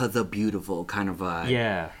America the Beautiful kind of vibe.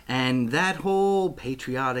 Yeah. And that whole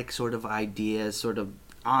patriotic sort of idea, sort of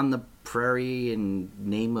on the prairie in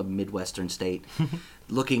name of Midwestern state,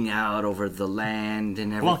 looking out over the land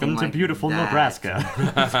and everything. Welcome to like beautiful that.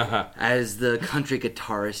 Nebraska. As the country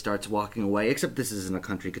guitarist starts walking away, except this isn't a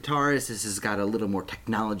country guitarist, this has got a little more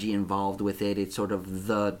technology involved with it. It's sort of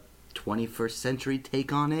the 21st century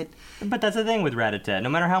take on it. But that's the thing with Rat-a-tat. No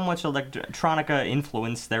matter how much electronica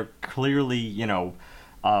influence they're clearly,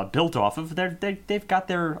 built off of, they've got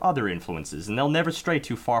their other influences, and they'll never stray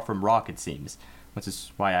too far from rock, it seems. Which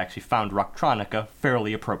is why I actually found Rocktronica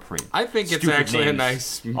fairly appropriate. I think it's Stupid actually names, a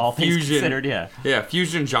nice all things fusion. considered, yeah. Yeah,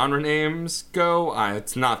 fusion genre names go.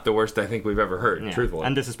 It's not the worst I think we've ever heard, Yeah. truthfully.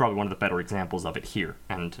 And this is probably one of the better examples of it here,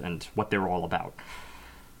 and what they're all about.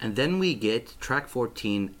 And then we get track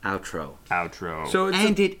 14, outro. Outro. So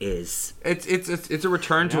It is. it's a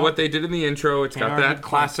return to Yeah. what they did in the intro. It's got argue that with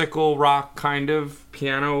classical rock kind of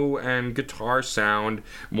piano and guitar sound,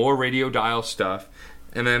 more radio dial stuff,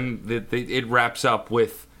 and then it wraps up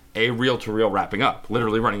with a reel-to-reel wrapping up,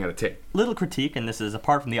 literally running out of tape. Little critique, and this is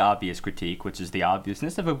apart from the obvious critique, which is the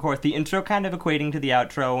obviousness of course, the intro kind of equating to the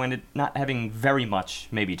outro and it not having very much,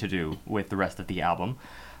 maybe, to do with the rest of the album.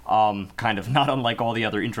 Kind of not unlike all the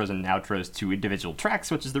other intros and outros to individual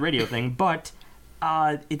tracks, which is the radio thing, but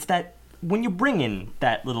it's that when you bring in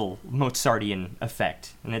that little Mozartian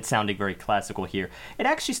effect, and it's sounding very classical here, it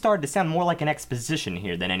actually started to sound more like an exposition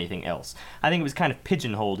here than anything else. I think it was kind of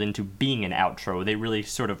pigeonholed into being an outro. They really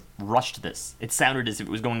sort of rushed this. It sounded as if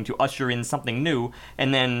it was going to usher in something new,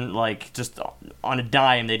 and then, like, just on a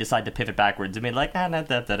dime, they decided to pivot backwards and made like, and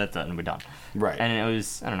we're done. Right. And it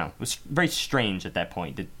was, I don't know, it was very strange at that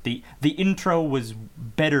point. The intro was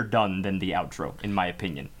better done than the outro, in my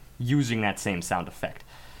opinion, using that same sound effect.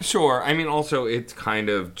 Sure. I mean, also, it's kind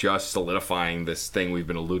of just solidifying this thing we've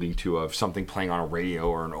been alluding to of something playing on a radio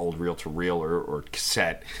or an old reel-to-reel or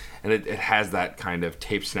cassette. And it has that kind of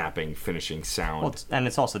tape-snapping finishing sound. Well, and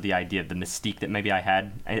it's also the idea of the mystique that maybe I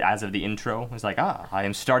had as of the intro. It was like, I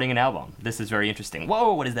am starting an album. This is very interesting.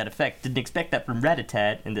 Whoa, what is that effect? Didn't expect that from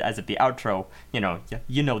Rat-a-Tat. And as of the outro, you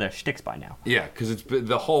know their shticks by now. Yeah, because it's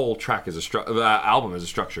the whole track as the album as a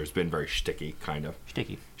structure has been very shticky, kind of.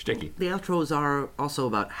 Sticky. The outros are also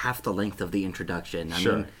about half the length of the introduction. I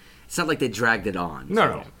Sure. mean, it's not like they dragged it on.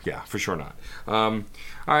 No. Yeah, for sure not. All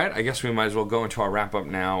right, I guess we might as well go into our wrap-up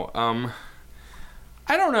now.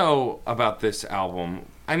 I don't know about this album.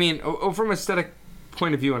 I mean, from aesthetic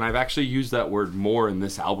point of view, and I've actually used that word more in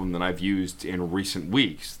this album than I've used in recent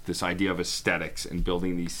weeks, this idea of aesthetics and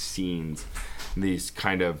building these scenes, these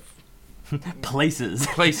kind of Places,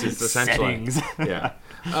 essentially. Settings. Yeah.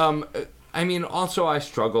 I mean, also I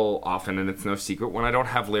struggle often, and it's no secret, when I don't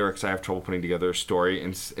have lyrics, I have trouble putting together a story,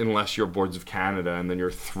 unless you're Boards of Canada, and then you're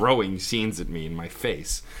throwing scenes at me in my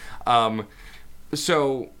face.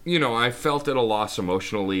 So, I felt at a loss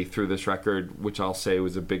emotionally through this record, which I'll say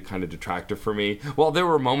was a big kind of detractor for me. While there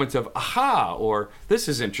were moments of, aha, or this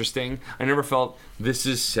is interesting, I never felt, this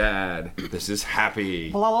is sad, this is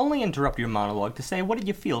happy. Well, I'll only interrupt your monologue to say, what did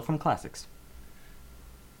you feel from Classics?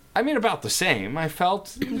 I mean, about the same. I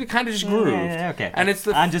felt it kind of just grooved. Yeah, okay. And it's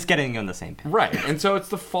I'm just getting you on the same page. Right, and so it's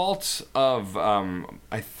the fault of,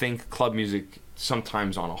 I think, club music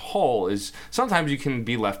sometimes on a whole is sometimes you can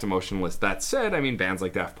be left emotionless. That said, I mean, bands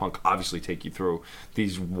like Daft Punk obviously take you through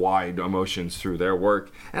these wide emotions through their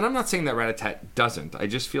work, and I'm not saying that Rat-a-Tat doesn't. I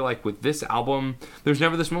just feel like with this album, there's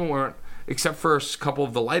never this moment where, except for a couple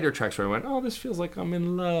of the lighter tracks where I went, oh, this feels like I'm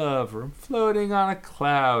in love, or I'm floating on a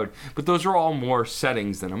cloud. But those are all more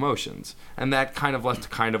settings than emotions. And that kind of left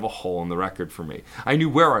kind of a hole in the record for me. I knew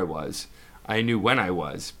where I was. I knew when I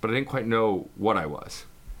was. But I didn't quite know what I was.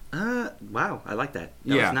 Wow, I like that.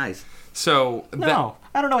 That was nice. So No,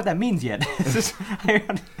 I don't know what that means yet.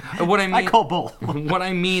 what I mean, I call bull. What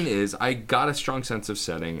I mean is, I got a strong sense of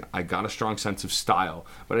setting, I got a strong sense of style,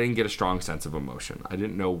 but I didn't get a strong sense of emotion. I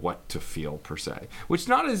didn't know what to feel per se, which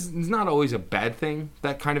is not always a bad thing.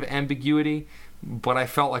 That kind of ambiguity, but I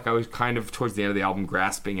felt like I was kind of towards the end of the album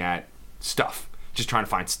grasping at stuff, just trying to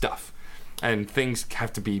find stuff, and things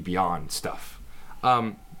have to be beyond stuff.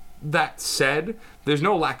 That said, there's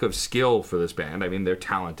no lack of skill for this band. I mean, they're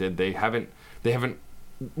talented. They haven't.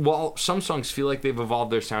 While some songs feel like they've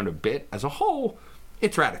evolved their sound a bit, as a whole,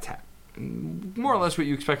 it's Rat-a-Tat. More or less what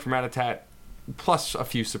you expect from Rat-a-Tat, plus a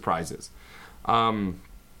few surprises. I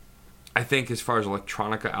think as far as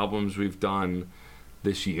electronica albums we've done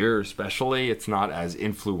this year, especially, it's not as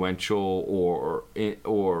influential or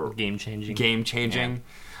Game changing.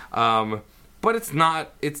 But it's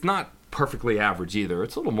not perfectly average either.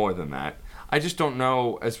 It's a little more than that. I just don't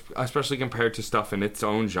know, especially compared to stuff in its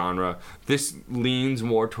own genre. This leans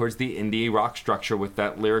more towards the indie rock structure with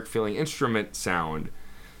that lyric-filling instrument sound.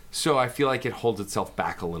 So I feel like it holds itself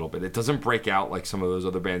back a little bit. It doesn't break out like some of those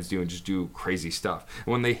other bands do and just do crazy stuff.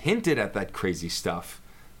 And when they hinted at that crazy stuff,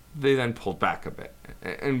 they then pulled back a bit.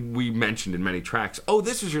 And we mentioned in many tracks, oh,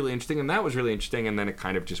 this was really interesting and that was really interesting, and then it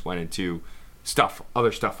kind of just went into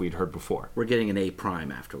other stuff we'd heard before. We're getting an A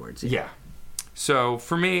prime afterwards. Yeah. So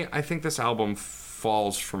for me, I think this album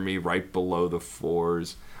falls for me right below the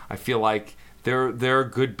 4s. I feel like they're a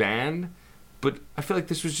good band, but I feel like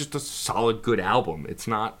this was just a solid, good album. It's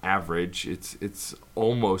not average. It's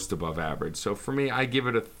almost above average. So for me, I give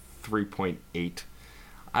it a 3.8.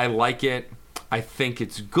 I like it. I think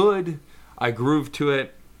it's good. I groove to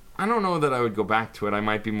it. I don't know that I would go back to it. I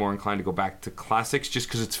might be more inclined to go back to classics just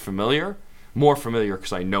because it's familiar. More familiar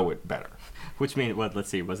because I know it better. Which means, let's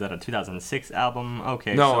see, was that a 2006 album?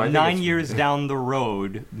 Okay, no, so 9 years down the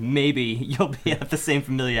road, maybe you'll be at the same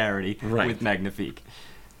familiarity with Magnifique.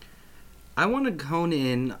 I want to hone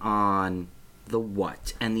in on the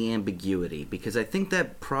what and the ambiguity, because I think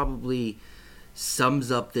that probably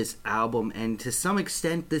sums up this album and to some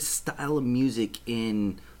extent this style of music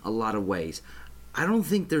in a lot of ways. I don't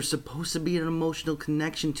think there's supposed to be an emotional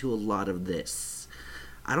connection to a lot of this.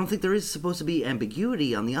 I don't think there is supposed to be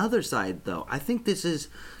ambiguity on the other side, though. I think this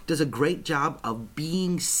does a great job of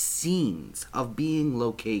being scenes, of being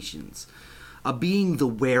locations, of being the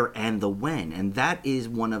where and the when, and that is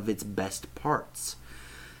one of its best parts.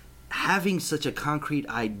 Having such a concrete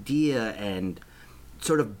idea and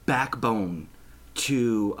sort of backbone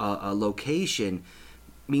to a location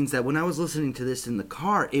means that when I was listening to this in the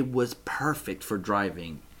car, it was perfect for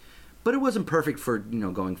driving. But it wasn't perfect for,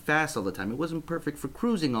 going fast all the time. It wasn't perfect for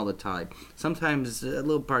cruising all the time. Sometimes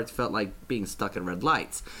little parts felt like being stuck at red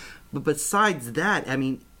lights. But besides that, I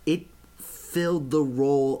mean, it filled the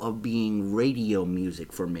role of being radio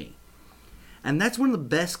music for me. And that's one of the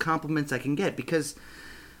best compliments I can get, because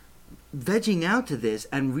vegging out to this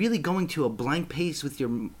and really going to a blank place with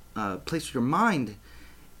your mind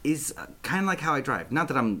is kind of like how I drive. Not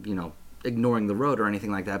that I'm, ignoring the road or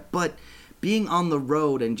anything like that, but being on the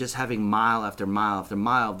road and just having mile after mile after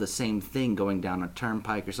mile of the same thing going down a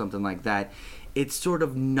turnpike or something like that, it's sort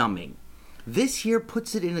of numbing. This here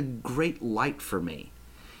puts it in a great light for me.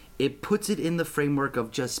 It puts it in the framework of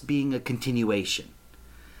just being a continuation.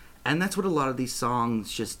 And that's what a lot of these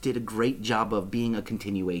songs just did a great job of, being a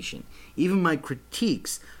continuation. Even my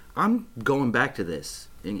critiques, I'm going back to this.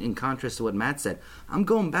 In contrast to what Matt said, I'm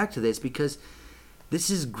going back to this because this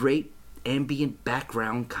is great ambient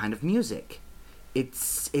background kind of music.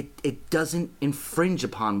 It doesn't infringe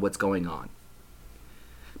upon what's going on.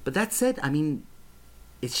 But that said, I mean,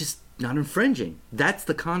 it's just not infringing. That's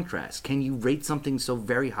the contrast. Can you rate something so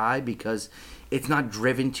very high because it's not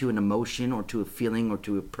driven to an emotion or to a feeling or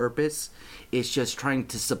to a purpose? It's just trying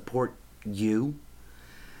to support you?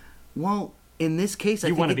 Well, in this case, I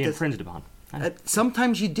think you want to be infringed upon.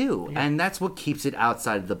 Sometimes you do, and that's what keeps it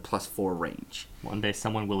outside of the +4 range. One day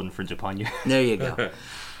someone will infringe upon you. There you go.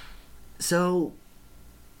 So,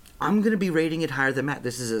 I'm going to be rating it higher than Matt.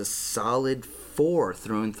 This is a solid 4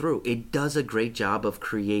 through and through. It does a great job of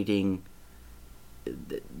creating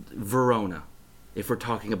Verona, if we're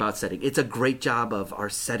talking about setting. It's a great job of our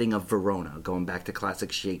setting of Verona, going back to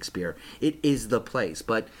classic Shakespeare. It is the place,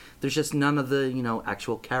 but there's just none of the,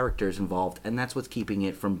 actual characters involved, and that's what's keeping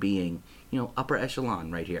it from being, upper echelon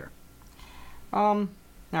right here. All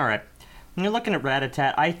right. When you're looking at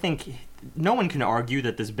Rat-a-Tat, I think no one can argue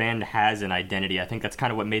that this band has an identity. I think that's kind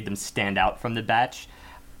of what made them stand out from the batch.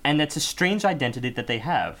 And it's a strange identity that they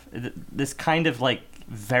have. This kind of,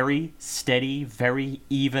 very steady, very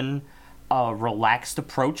even, relaxed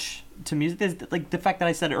approach to music. There's, the fact that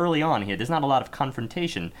I said early on here, there's not a lot of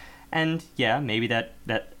confrontation. And, yeah, maybe that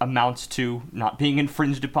amounts to not being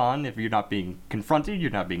infringed upon. If you're not being confronted, you're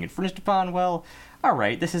not being infringed upon. Well, all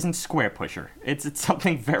right, this isn't Square Pusher. It's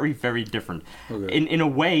something very, very different. Okay. In a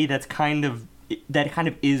way that kind of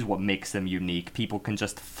is what makes them unique. People can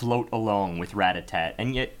just float along with Rat-a-Tat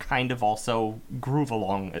and yet kind of also groove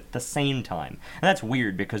along at the same time. And that's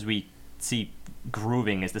weird because we see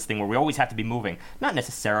grooving as this thing where we always have to be moving. Not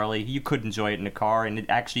necessarily. You could enjoy it in a car, and it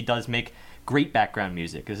actually does make great background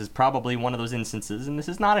music. This is probably one of those instances, and this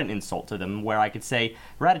is not an insult to them, where I could say,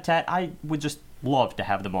 Rat-a-Tat, I would just love to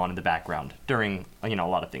have them on in the background during, a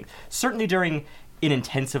lot of things. Certainly during an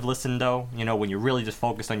intensive listen, though, when you're really just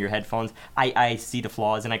focused on your headphones, I see the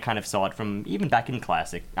flaws, and I kind of saw it from even back in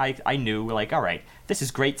Classic. I knew, all right, this is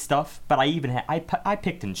great stuff, but I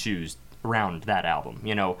picked and chose around that album.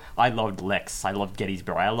 I loved Lex, I loved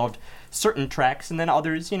Gettysburg, I loved certain tracks, and then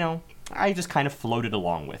others, I just kind of floated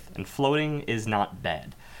along with, and floating is not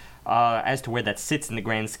bad. As to where that sits in the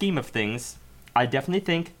grand scheme of things, I definitely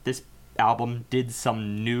think this album did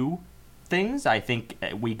some new things. I think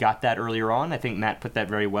we got that earlier on. I think Matt put that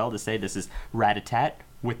very well to say this is Rat-a-Tat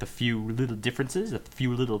with a few little differences, a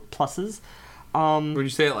few little pluses. When you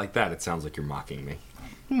say it like that, it sounds like you're mocking me.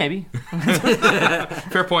 Maybe.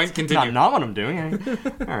 Fair point, continue. Not what I'm doing.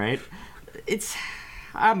 All right.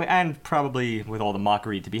 and probably with all the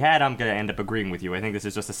mockery to be had, I'm going to end up agreeing with you. I think this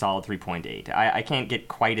is just a solid 3.8. I can't get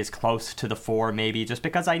quite as close to the 4, maybe, just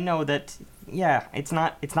because I know that, yeah, it's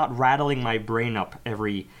not rattling my brain up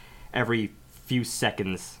every few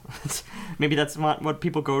seconds. Maybe that's not what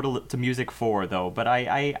people go to music for, though, but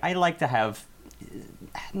I like to have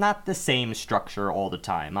not the same structure all the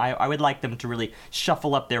time. I would like them to really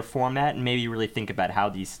shuffle up their format and maybe really think about how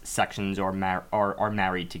these sections are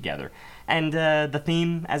married together. And the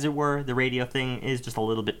theme, as it were, the radio thing, is just a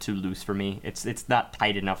little bit too loose for me. It's not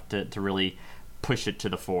tight enough to really push it to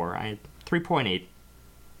the 4.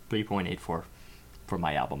 3.8 for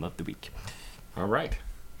my album of the week. All right.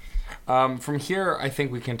 From here, I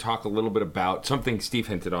think we can talk a little bit about something Steve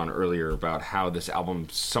hinted on earlier about how this album,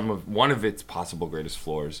 one of its possible greatest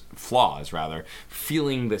flaws,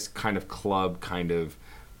 feeling this kind of club kind of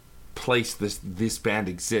place this band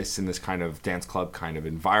exists in this kind of dance club kind of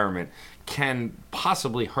environment can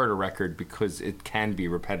possibly hurt a record because it can be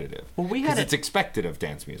repetitive. Well, because it's expected of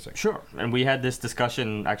dance music. Sure, and we had this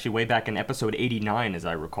discussion actually way back in episode 89, as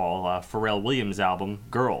I recall, Pharrell Williams' album,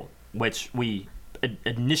 Girl, which we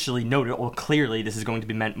initially noted, well, clearly this is going to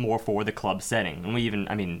be meant more for the club setting. And we even,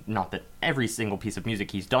 I mean, not that every single piece of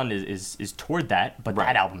music he's done is toward that, but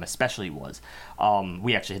that album especially was.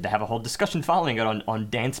 We actually had to have a whole discussion following it on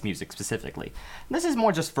dance music specifically. This is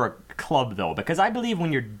more just for a club, though, because I believe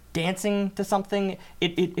when you're dancing to something,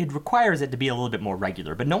 it requires it to be a little bit more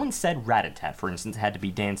regular. But no one said Rat-a-tat, for instance, had to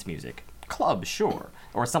be dance music. Club, sure,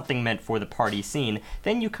 or something meant for the party scene,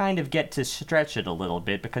 then you kind of get to stretch it a little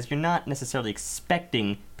bit because you're not necessarily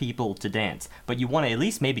expecting people to dance, but you want to at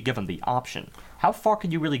least maybe give them the option. How far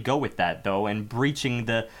could you really go with that, though, and breaching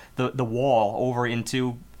the wall over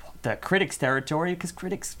into the critics' territory? Because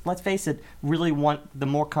critics, let's face it, really want the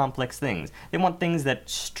more complex things. They want things that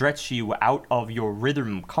stretch you out of your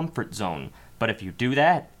rhythm comfort zone. But if you do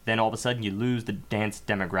that, then all of a sudden you lose the dance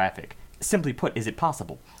demographic. Simply put, is it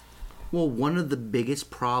possible? Well, one of the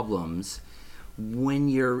biggest problems when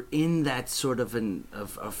you're in that sort of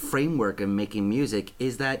a framework of making music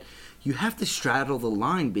is that you have to straddle the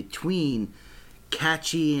line between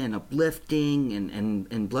catchy and uplifting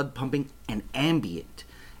and blood pumping and ambient.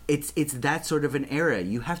 It's that sort of an era.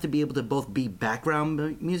 You have to be able to both be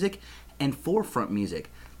background music and forefront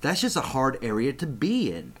music. That's just a hard area to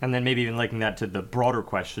be in. And then maybe even linking that to the broader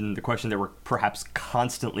question, the question that we're perhaps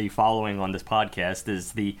constantly following on this podcast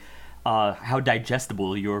is the how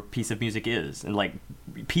digestible your piece of music is. And, like,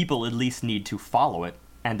 people at least need to follow it,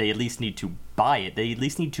 and they at least need to buy it. They at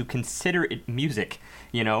least need to consider it music,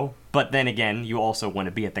 you know? But then again, you also want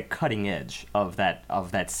to be at the cutting edge of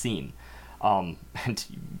that scene. And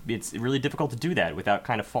it's really difficult to do that without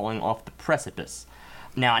kind of falling off the precipice.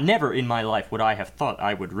 Now, never in my life would I have thought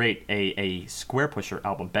I would rate a Squarepusher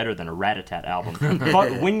album better than a Rat-a-tat album.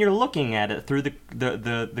 But when you're looking at it through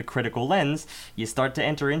the critical lens, you start to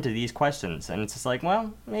enter into these questions. And it's just like,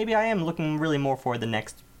 well, maybe I am looking really more for the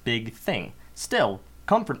next big thing. Still,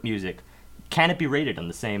 comfort music, can it be rated on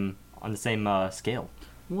the same scale?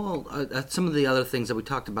 Well, some of the other things that we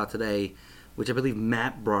talked about today, which I believe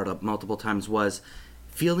Matt brought up multiple times, was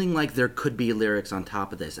feeling like there could be lyrics on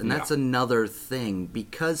top of this. And that's another thing.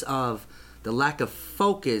 Because of the lack of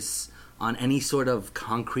focus on any sort of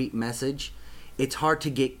concrete message, it's hard to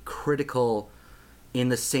get critical in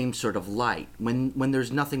the same sort of light. When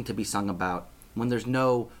there's nothing to be sung about, when there's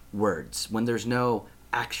no words, when there's no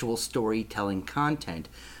actual storytelling content,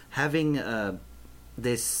 having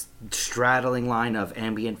this straddling line of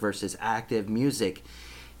ambient versus active music,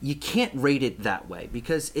 you can't rate it that way,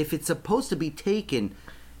 because if it's supposed to be taken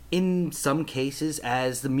in some cases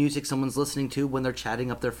as the music someone's listening to when they're chatting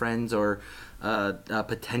up their friends or a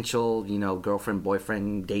potential, girlfriend,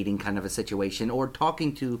 boyfriend, dating kind of a situation, or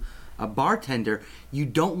talking to a bartender, you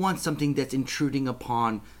don't want something that's intruding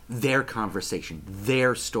upon their conversation,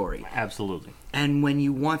 their story. Absolutely. And when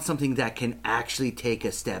you want something that can actually take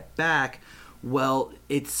a step back, well,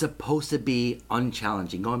 it's supposed to be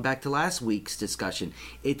unchallenging. Going back to last week's discussion,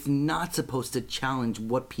 it's not supposed to challenge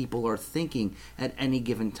what people are thinking at any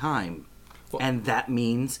given time. Well, and that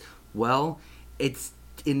means, well, it's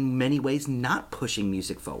in many ways not pushing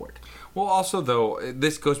music forward. Well, also, though,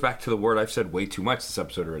 this goes back to the word I've said way too much this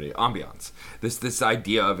episode already, ambiance. This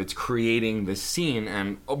idea of it's creating this scene,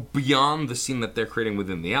 and beyond the scene that they're creating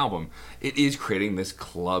within the album, it is creating this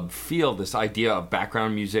club feel, this idea of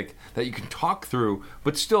background music that you can talk through,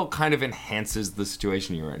 but still kind of enhances the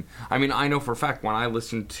situation you're in. I mean, I know for a fact, when I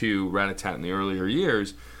listened to Rat-a-tat in the earlier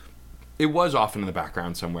years, it was often in the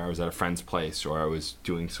background somewhere. I was at a friend's place, or I was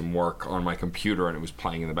doing some work on my computer, and it was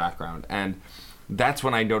playing in the background, and that's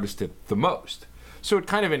when I noticed it the most. So it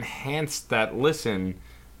kind of enhanced that listen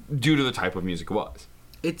due to the type of music it was.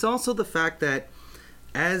 It's also the fact that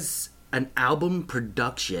as an album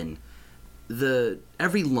production,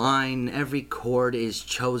 every line, every chord is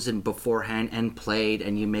chosen beforehand and played,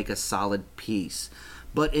 and you make a solid piece.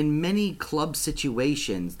 But in many club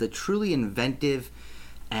situations, the truly inventive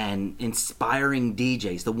and inspiring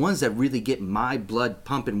DJs, the ones that really get my blood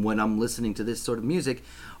pumping when I'm listening to this sort of music,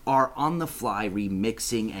 are on the fly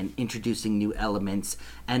remixing and introducing new elements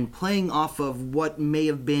and playing off of what may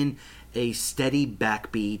have been a steady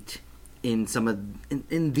backbeat in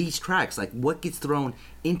in these tracks. Like, what gets thrown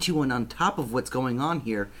into and on top of what's going on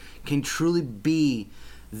here can truly be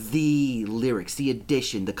the lyrics, the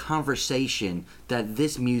addition, the conversation that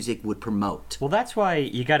this music would promote. Well, that's why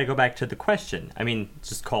you got to go back to the question. I mean,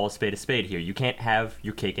 just call a spade here. You can't have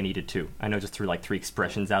your cake and eat it too. I know just threw like 3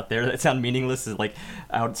 expressions out there that sound meaningless, is like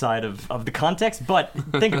outside of the context, but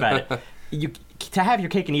think about it. To have your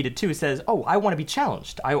cake and eat it too says, oh, I want to be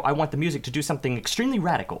challenged. I want the music to do something extremely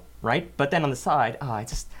radical, right? But then on the side, I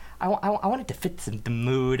want it to fit the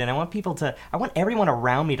mood, and I want everyone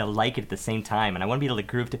around me to like it at the same time, and I want to be able to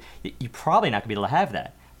groove to. You're probably not going to be able to have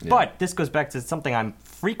that. Yeah. But this goes back to something I'm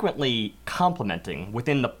frequently complimenting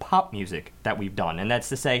within the pop music that we've done, and that's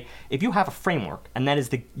to say, if you have a framework, and that is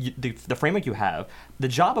the framework you have, the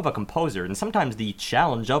job of a composer, and sometimes the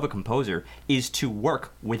challenge of a composer, is to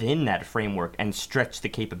work within that framework and stretch the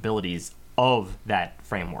capabilities of that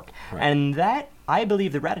framework. Right. And that, I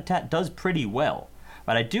believe, the Rat-a-tat does pretty well.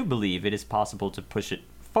 But I do believe it is possible to push it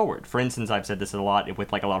forward. For instance, I've said this a lot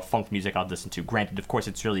with like a lot of funk music I've listened to. Granted, of course,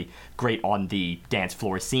 it's really great on the dance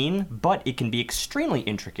floor scene, but it can be extremely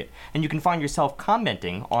intricate. And you can find yourself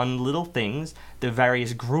commenting on little things, the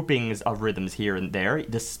various groupings of rhythms here and there,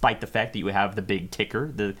 despite the fact that you have the big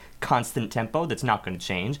ticker, the constant tempo that's not going to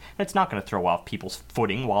change, and it's not going to throw off people's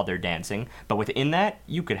footing while they're dancing. But within that,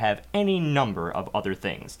 you could have any number of other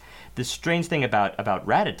things. The strange thing about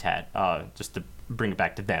Rat-a-tat, just to bring it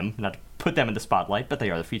back to them, not to put them in the spotlight, but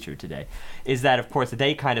they are the feature today, is that, of course,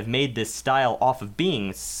 they kind of made this style off of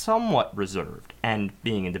being somewhat reserved and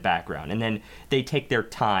being in the background. And then they take their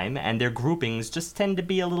time, and their groupings just tend to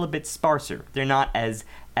be a little bit sparser. They're not as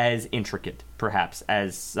intricate, perhaps,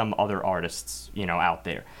 as some other artists, out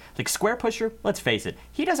there. Like Squarepusher, let's face it,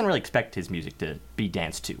 he doesn't really expect his music to be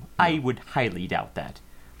danced to. No. I would highly doubt that.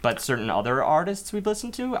 But certain other artists we've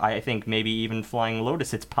listened to, I think maybe even Flying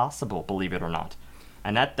Lotus, it's possible, believe it or not.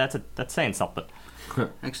 And that's saying something.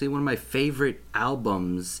 Actually, one of my favorite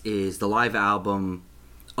albums is the live album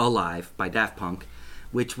Alive by Daft Punk,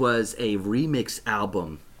 which was a remix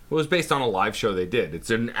album. It was based on a live show they did. It's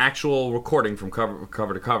an actual recording from cover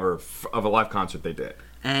to cover of a live concert they did.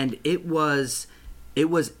 And it was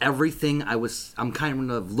everything I'm kind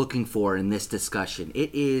of looking for in this discussion.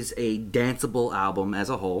 It is a danceable album as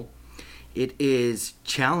a whole. It is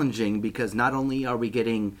challenging because not only are we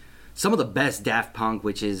getting some of the best Daft Punk,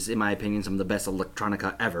 which is, in my opinion, some of the best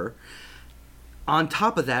electronica ever. On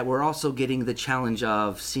top of that, we're also getting the challenge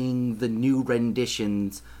of seeing the new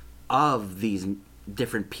renditions of these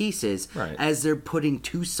different pieces, right, as they're putting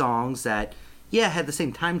 2 songs that, had the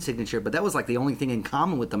same time signature, but that was like the only thing in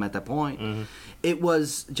common with them at that point. Mm-hmm. It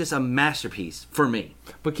was just a masterpiece for me.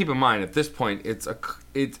 But keep in mind, at this point,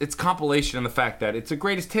 it's compilation in the fact that it's the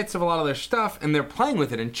greatest hits of a lot of their stuff, and they're playing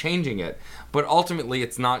with it and changing it. But ultimately,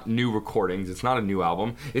 it's not new recordings. It's not a new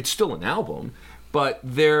album. It's still an album, but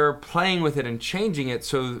they're playing with it and changing it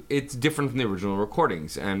so it's different from the original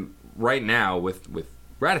recordings. And right now, with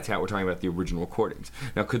Rat-a-tat, we're talking about the original recordings.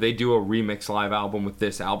 Now, could they do a remix live album with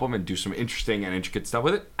this album and do some interesting and intricate stuff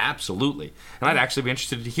with it? Absolutely. And I'd actually be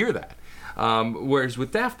interested to hear that. Whereas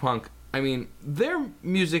with Daft Punk, I mean, their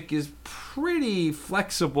music is pretty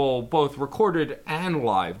flexible, both recorded and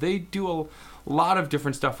live. They do a lot of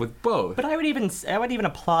different stuff with both. But I would even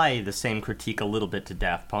apply the same critique a little bit to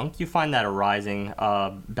Daft Punk. You find that arising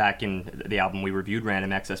back in the album we reviewed,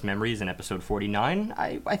 Random Access Memories, in episode 49.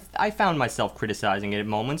 I found myself criticizing it at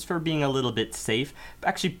moments for being a little bit safe.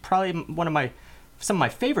 Actually, probably some of my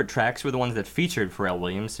favorite tracks were the ones that featured Pharrell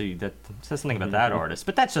Williams, so that says something about that artist.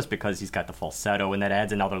 But that's just because he's got the falsetto, and that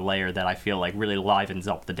adds another layer that I feel like really livens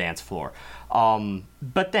up the dance floor.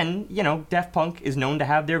 But then, Daft Punk is known to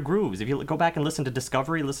have their grooves. If you go back and listen to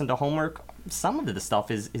Discovery, listen to Homework, some of the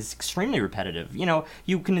stuff is extremely repetitive.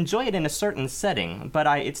 You can enjoy it in a certain setting, but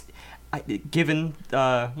given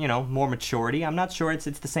more maturity, I'm not sure it's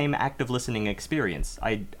the same active listening experience.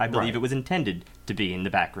 I believe it was intended to be in the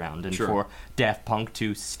background, and for Daft Punk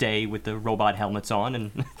to stay with the robot helmets on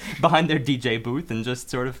and behind their DJ booth and just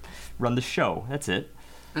sort of run the show. That's it.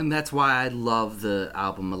 And that's why I love the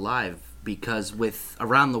album Alive because with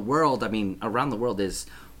Around the World, I mean, Around the World is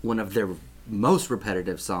one of their most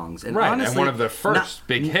repetitive songs. And right, honestly, and one of their first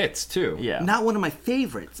big hits, too. Yeah. Not one of my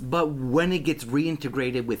favorites, but when it gets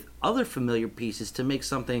reintegrated with other familiar pieces to make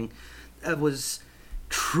something that was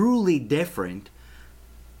truly different,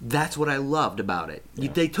 that's what I loved about it.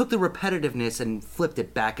 Yeah. They took the repetitiveness and flipped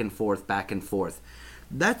it back and forth, back and forth.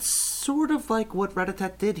 That's sort of like what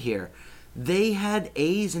Rat-a-tat did here. They had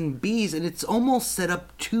A's and B's, and it's almost set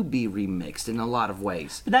up to be remixed in a lot of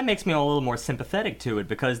ways. But that makes me a little more sympathetic to it,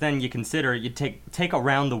 because then you consider, you take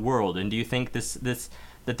Around the World, and do you think this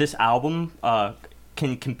album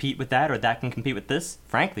can compete with that, or that can compete with this?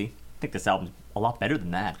 Frankly, I think this album's a lot better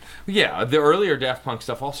than that. Yeah, the earlier Daft Punk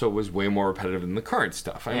stuff also was way more repetitive than the current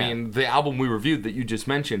stuff. I mean, the album we reviewed that you just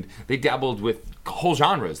mentioned, they dabbled with whole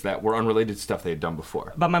genres that were unrelated to stuff they had done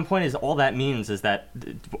before. But my point is, all that means is that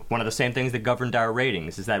one of the same things that governed our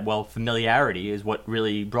ratings is that, well, familiarity is what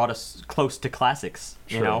really brought us close to classics,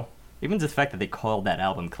 you True. know? Even the fact that they called that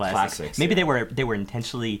album Classics. Maybe they were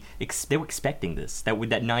intentionally they were expecting this.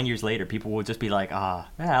 That 9 years later, people would just be like, that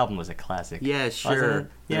album was a classic. Yeah, sure.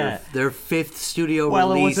 Yeah. Their fifth studio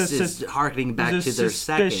Well, release is harkening back to their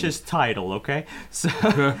suspicious second. title, okay? So,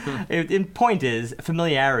 the point is,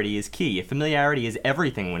 familiarity is key. Familiarity is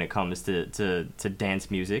everything when it comes to dance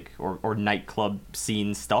music or nightclub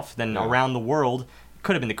scene stuff. Then Around the World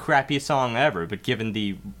could have been the crappiest song ever, but given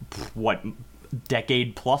the,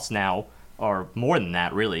 decade plus now, or more than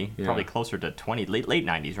that, really, probably closer to late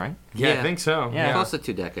 90s, right? Yeah, I think so. Yeah. Close to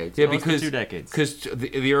 2 decades. Yeah, Close to because 2 decades. Because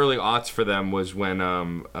the early aughts for them was when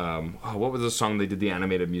what was the song they did the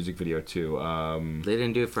animated music video to? They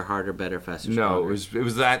didn't do it for Harder, Better, Faster, No, Stronger. it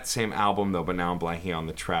was that same album though, but now I'm blanking on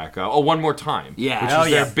the track. One More Time. Yeah. which Oh,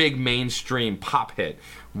 was their yeah. big mainstream pop hit.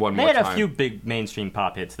 One They More had Time. a few big mainstream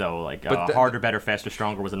pop hits, though, like But Harder, Better, Faster,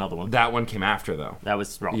 Stronger was another one. That one came after though. That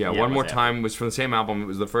was wrong. Yeah, it One More was Time was from the same album. It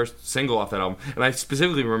was the first single off that album. And I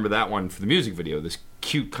specifically remember that one for the music video, this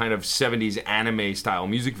cute kind of 70s anime style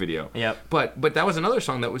music video. Yep. But that was another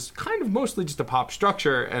song that was kind of mostly just a pop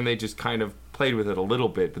structure, and they just kind of played with it a little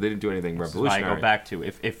bit, but they didn't do anything revolutionary. I go back to,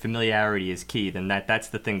 if familiarity is key, then that's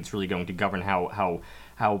the thing that's really going to govern how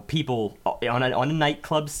people on a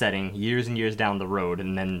nightclub setting years and years down the road,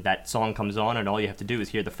 and then that song comes on, and all you have to do is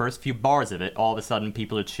hear the first few bars of it. All of a sudden,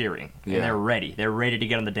 people are cheering, and they're ready. They're ready to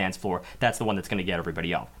get on the dance floor. That's the one that's going to get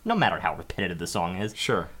everybody up, no matter how repetitive the song is.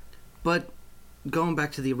 Sure. But going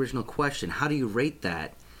back to the original question, how do you rate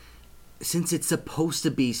that? Since it's supposed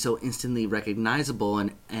to be so instantly recognizable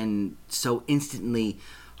and so instantly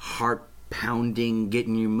heart-pounding,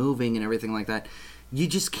 getting you moving and everything like that, you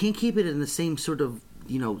just can't keep it in the same sort of,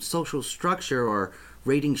 social structure or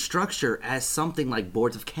rating structure as something like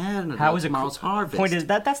Boards of Canada, How is it? Tomorrow's Harvest. Point is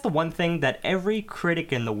that's the one thing that every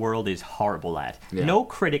critic in the world is horrible at. Yeah. No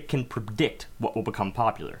critic can predict what will become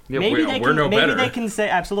popular. Yeah, maybe we're no better. Maybe they can say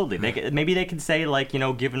absolutely. Maybe they can say, like,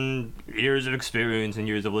 given years of experience and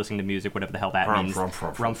years of listening to music, whatever the hell that means.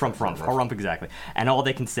 Harump, exactly. And all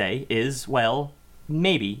they can say is, well,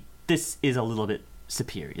 maybe this is a little bit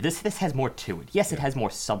superior. This has more to it. Yes, it has more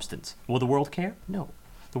substance. Will the world care? No.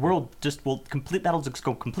 The world just that'll just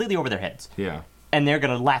go completely over their heads. Yeah. And they're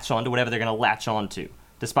going to latch on to whatever they're going to latch on to,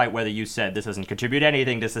 despite whether you said this doesn't contribute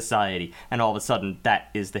anything to society, and all of a sudden that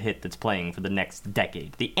is the hit that's playing for the next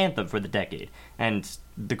decade, the anthem for the decade, and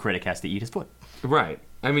the critic has to eat his foot. Right.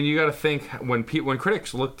 I mean, you got to think when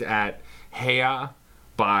critics looked at Hey Ya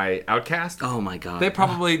by Outkast. Oh my God. They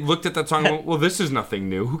probably looked at that song and went, well, this is nothing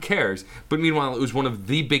new. Who cares? But meanwhile, it was one of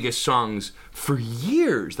the biggest songs for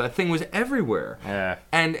years. That thing was everywhere. Yeah.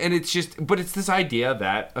 And it's just, but it's this idea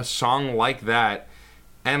that a song like that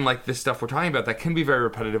and like this stuff we're talking about that can be very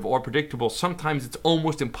repetitive or predictable. Sometimes it's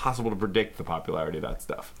almost impossible to predict the popularity of that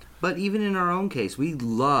stuff. But even in our own case, we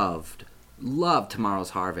loved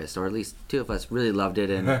Tomorrow's Harvest, or at least two of us really loved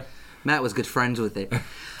it, and Matt was good friends with it.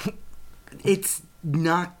 It's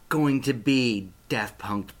not going to be Daft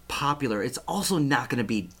Punk popular. It's also not going to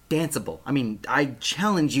be danceable. I mean, I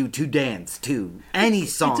challenge you to dance to any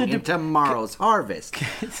song in Tomorrow's Harvest.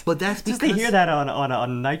 But that's because... Just to hear that on a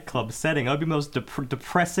nightclub setting, that would be the most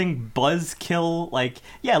depressing buzzkill. Like,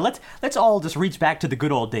 yeah, let's all just reach back to the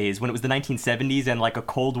good old days when it was the 1970s and like a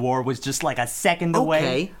Cold War was just like a second away.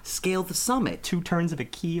 Okay, Scale the Summit. 2 turns of a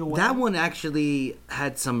key away. That one actually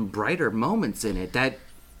had some brighter moments in it that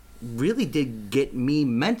really did get me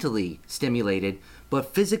mentally stimulated,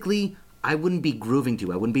 but physically I wouldn't be grooving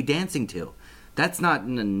to, I wouldn't be dancing to. That's not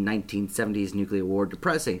in the 1970s nuclear war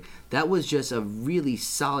depressing. That was just a really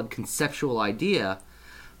solid conceptual idea,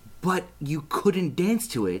 but you couldn't dance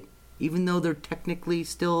to it. even though they're technically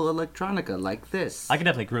still electronica like this. I can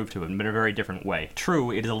definitely groove to it, but in a very different way.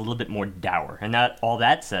 True, it is a little bit more dour, and that all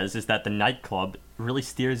that says is that the nightclub really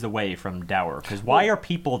steers away from dour, because why are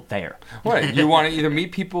people there? Right, you want to either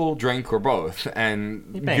meet people, drink, or both,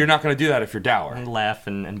 and you're not going to do that if you're dour. And laugh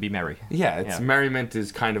and be merry. Yeah, merriment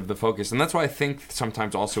is kind of the focus, and that's why I think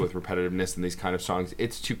sometimes also with repetitiveness in these kind of songs,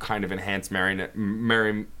 it's to kind of enhance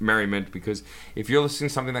merriment, because if you're listening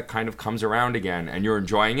to something that kind of comes around again, and you're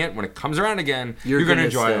enjoying it, when it comes around again, you're going to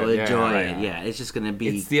enjoy it. Yeah, it's just going to be...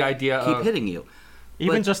 It's the idea keep hitting you.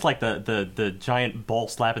 Even just like the giant ball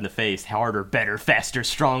slap in the face, harder, better, faster,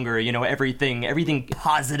 stronger, everything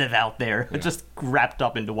positive out there, just wrapped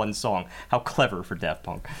up into one song. How clever for Daft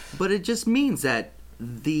Punk. But it just means that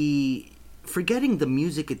forgetting the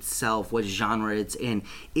music itself, what genre it's in,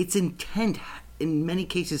 its intent in many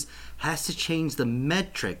cases has to change the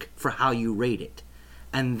metric for how you rate it.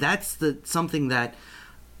 And that's something that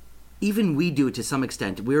even we do to some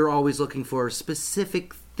extent. We're always looking for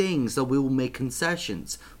specific things, so we will make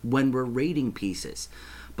concessions when we're rating pieces.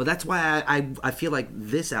 But that's why I feel like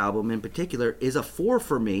this album in particular is a 4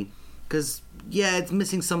 for me, because it's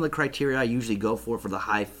missing some of the criteria I usually go for the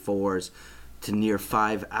high 4s to near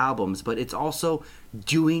 5 albums, but it's also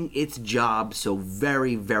doing its job so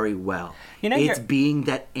very, very well. It's being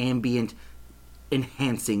that ambient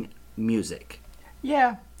enhancing music.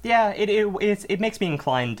 Yeah, it makes me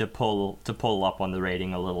inclined to pull up on the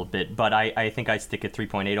rating a little bit, but I think I stick at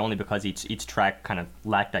 3.8 only because each track kind of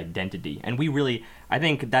lacked identity, and I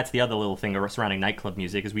think that's the other little thing surrounding nightclub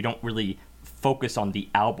music is we don't really focus on the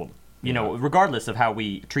album, regardless of how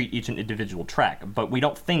we treat each individual track, but we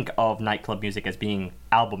don't think of nightclub music as being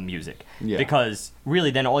album music, because really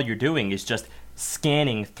then all you're doing is just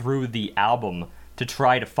scanning through the album to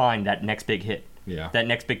try to find that next big hit. Yeah. That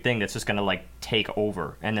next big thing that's just going to take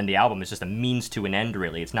over. And then the album is just a means to an end,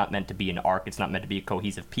 really. It's not meant to be an arc. It's not meant to be a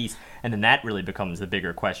cohesive piece. And then that really becomes the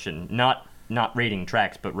bigger question. Not rating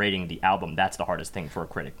tracks, but rating the album. That's the hardest thing for a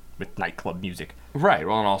critic with nightclub music. Right.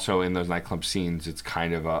 Well, and also in those nightclub scenes, it's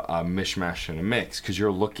kind of a mishmash and a mix, because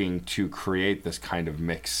you're looking to create this kind of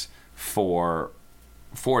mix for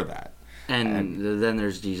that. And then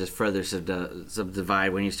you just further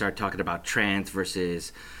subdivide when you start talking about trance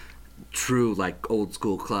versus true old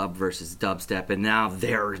school club versus dubstep, and now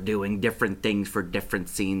they're doing different things for different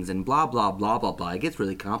scenes and blah blah blah blah blah. It gets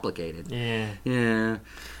really complicated. I'm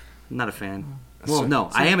not a fan.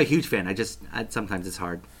 I am a huge fan. Sometimes it's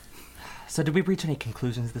hard. So did we reach any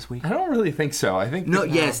conclusions this week? I don't really think so. I think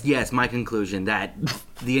yes, my conclusion that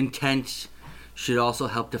the intent should also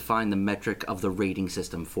help define the metric of the rating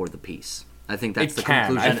system for the piece. I think that's the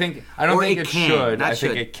conclusion. I don't think it should. I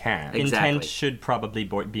think it can. Exactly. Intent should probably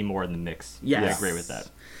be more in the mix. Yes. I agree with that.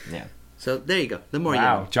 Yeah. So there you go. The more you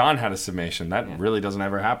know. know. John had a summation. That really doesn't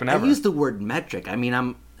ever happen ever. I use the word metric. I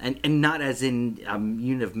mean, and not as in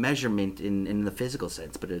unit of measurement in the physical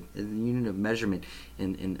sense, but a unit of measurement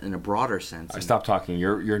in a broader sense. I stopped talking.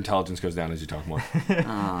 Your intelligence goes down as you talk more.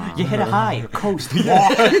 You hit a high, coast,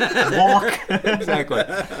 walk. Exactly.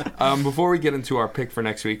 Before we get into our pick for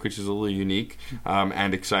next week, which is a little unique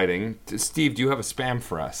and exciting, Steve, do you have a spam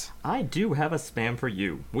for us? I do have a spam for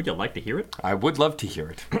you. Would you like to hear it? I would love to hear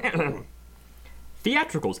it.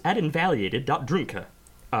 Theatricals at invalidated.drunka.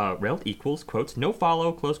 Rel equals, quotes, no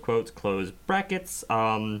follow, close quotes, close brackets,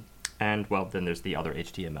 and, well, then there's the other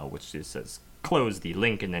HTML, which just says close the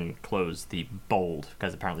link and then close the bold,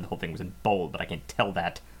 because apparently the whole thing was in bold, but I can't tell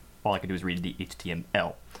that. All I can do is read the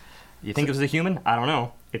HTML. You think it was a human? I don't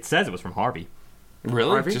know. It says it was from Harvey.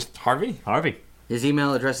 Really? Harvey? Just Harvey? Harvey. His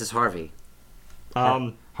email address is Harvey.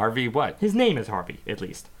 Harvey what? His name is Harvey, at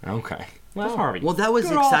least. Okay. Well, just Harvey. Well, that was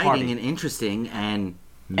Good old Harvey. exciting and interesting and...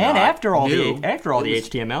 And after all new. the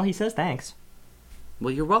HTML, he says thanks.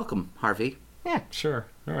 Well, you're welcome, Harvey. Yeah, sure.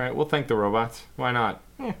 All right, we'll thank the robots. Why not?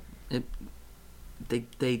 Yeah.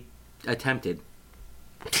 They attempted.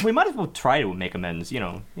 We might as well try to make amends.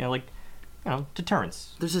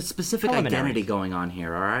 Deterrence. There's a specific identity going on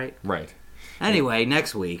here. All right. Right. Anyway,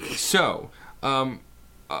 next week. So,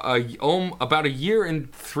 about a year and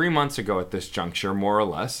 3 months ago at this juncture, more or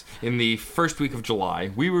less, in the first week of July,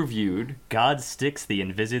 we reviewed God Sticks the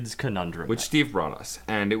Envisaged Conundrum, which Steve brought us,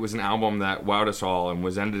 and it was an album that wowed us all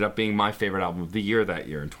and ended up being my favorite album of the year that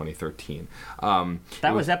year in 2013.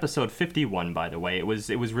 That was episode 51, by the way. It was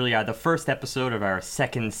really the first episode of our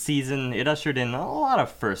second season. It ushered in a lot of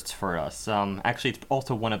firsts for us. Actually, it's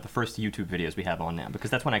also one of the first YouTube videos we have on now, because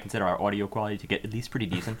that's when I consider our audio quality to get at least pretty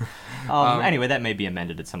decent. Anyway, that may be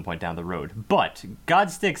amended at some point down the road. But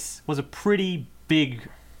God Sticks was a pretty big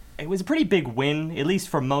win, at least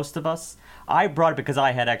for most of us. I brought it because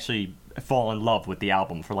I had actually fall in love with the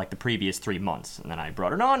album for like the previous 3 months, and then I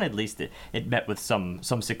brought it on. At least it met with some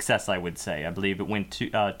success, I would say. I believe it went to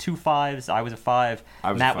 2 5s. I was a 5.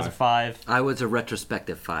 Matt was a 5. I was a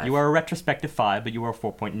retrospective 5. You were a retrospective 5, but you were a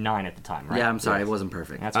 4.9 at the time, right? Yeah, I'm sorry, it wasn't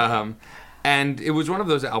perfect. That's okay. And it was one of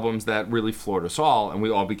those albums that really floored us all, and we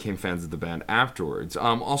all became fans of the band afterwards.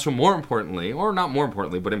 Also, more importantly, or not more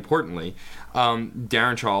importantly, but importantly,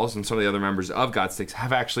 Darren Charles and some of the other members of Godsticks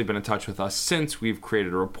have actually been in touch with us since. We've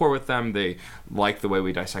created a rapport with them. They liked the way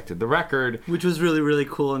we dissected the record. Which was really, really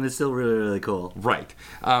cool, and it's still really, really cool. Right.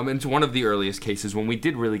 And it's one of the earliest cases when we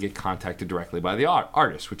did really get contacted directly by the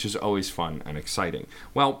artist, which is always fun and exciting.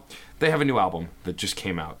 Well, they have a new album that just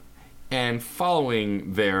came out. And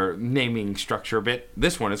following their naming structure a bit,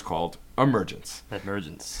 this one is called Emergence.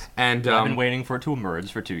 Emergence. And I've been waiting for it to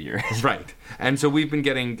emerge for 2 years. Right. And so we've been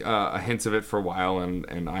getting hints of it for a while,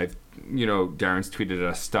 and I've, Darren's tweeted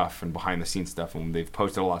us stuff and behind-the-scenes stuff, and they've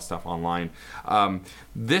posted a lot of stuff online.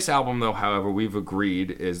 This album, though, however, we've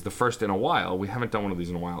agreed is the first in a while, we haven't done one of these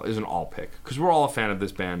in a while, is an all-pick. Because we're all a fan of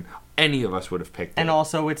this band. Any of us would have picked it. And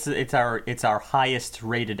also, it's our highest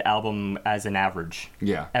rated album as an average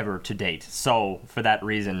ever to date. So for that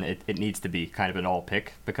reason, it needs to be kind of an all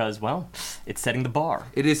pick because, well, it's setting the bar.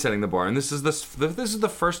 It is setting the bar, and this is the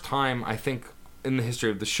first time I think in the history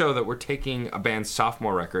of the show that we're taking a band's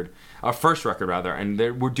sophomore record, first record rather, and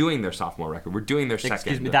we're doing their sophomore record. We're doing their second.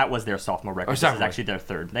 Excuse me, that was their sophomore record. This is actually their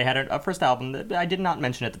third. They had a first album that I did not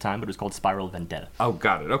mention at the time, but it was called Spiral Vendetta. Oh,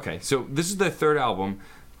 got it. Okay, so this is their third album.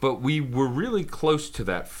 But we were really close to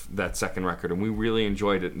that second record, and we really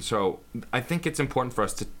enjoyed it. And so I think it's important for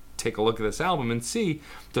us to take a look at this album and see,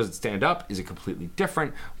 does it stand up? Is it completely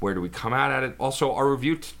different? Where do we come out at it? Also, our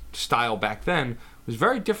review style back then was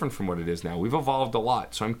very different from what it is now. We've evolved a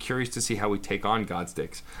lot, so I'm curious to see how we take on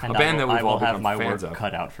Godsticks, a band that we've all become fans of. I will have my work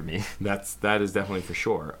cut out for me. That is definitely for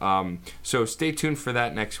sure. So stay tuned for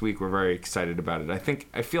that next week. We're very excited about it.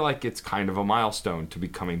 I feel like it's kind of a milestone to be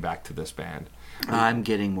coming back to this band. I'm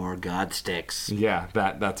getting more Godsticks. Yeah,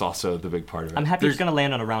 that's also the big part of it. I'm happy it's going to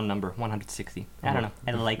land on a round number, 160. I don't know.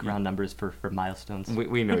 I like round numbers for milestones.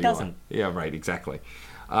 We know it doesn't. Yeah, right, exactly.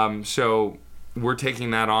 So we're taking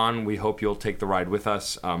that on. We hope you'll take the ride with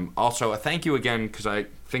us. Also, a thank you again, because I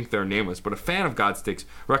think they're nameless, but a fan of Godsticks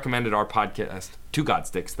recommended our podcast to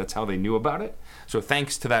Godsticks. That's how they knew about it. So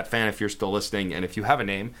thanks to that fan if you're still listening. And if you have a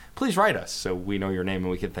name, please write us so we know your name and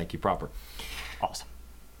we can thank you proper. Awesome.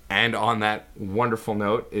 And on that wonderful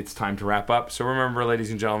note, it's time to wrap up. So remember,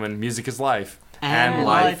 ladies and gentlemen, music is life. And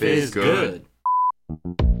life is good.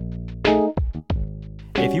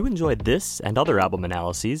 If you enjoyed this and other album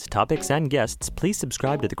analyses, topics, and guests, please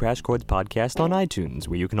subscribe to the Crash Chords podcast on iTunes,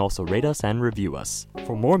 where you can also rate us and review us.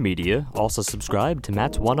 For more media, also subscribe to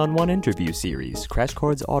Matt's one-on-one interview series, Crash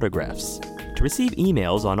Chords Autographs. To receive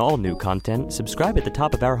emails on all new content, subscribe at the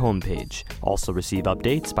top of our homepage. Also receive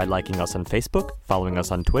updates by liking us on Facebook, following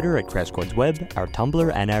us on Twitter at Crash Chords Web, our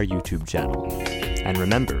Tumblr, and our YouTube channel. And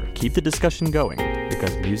remember, keep the discussion going,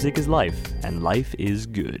 because music is life, and life is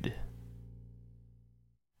good.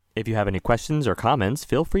 If you have any questions or comments,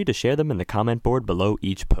 feel free to share them in the comment board below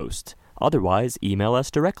each post. Otherwise, email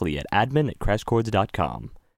us directly at admin@crashchords.com.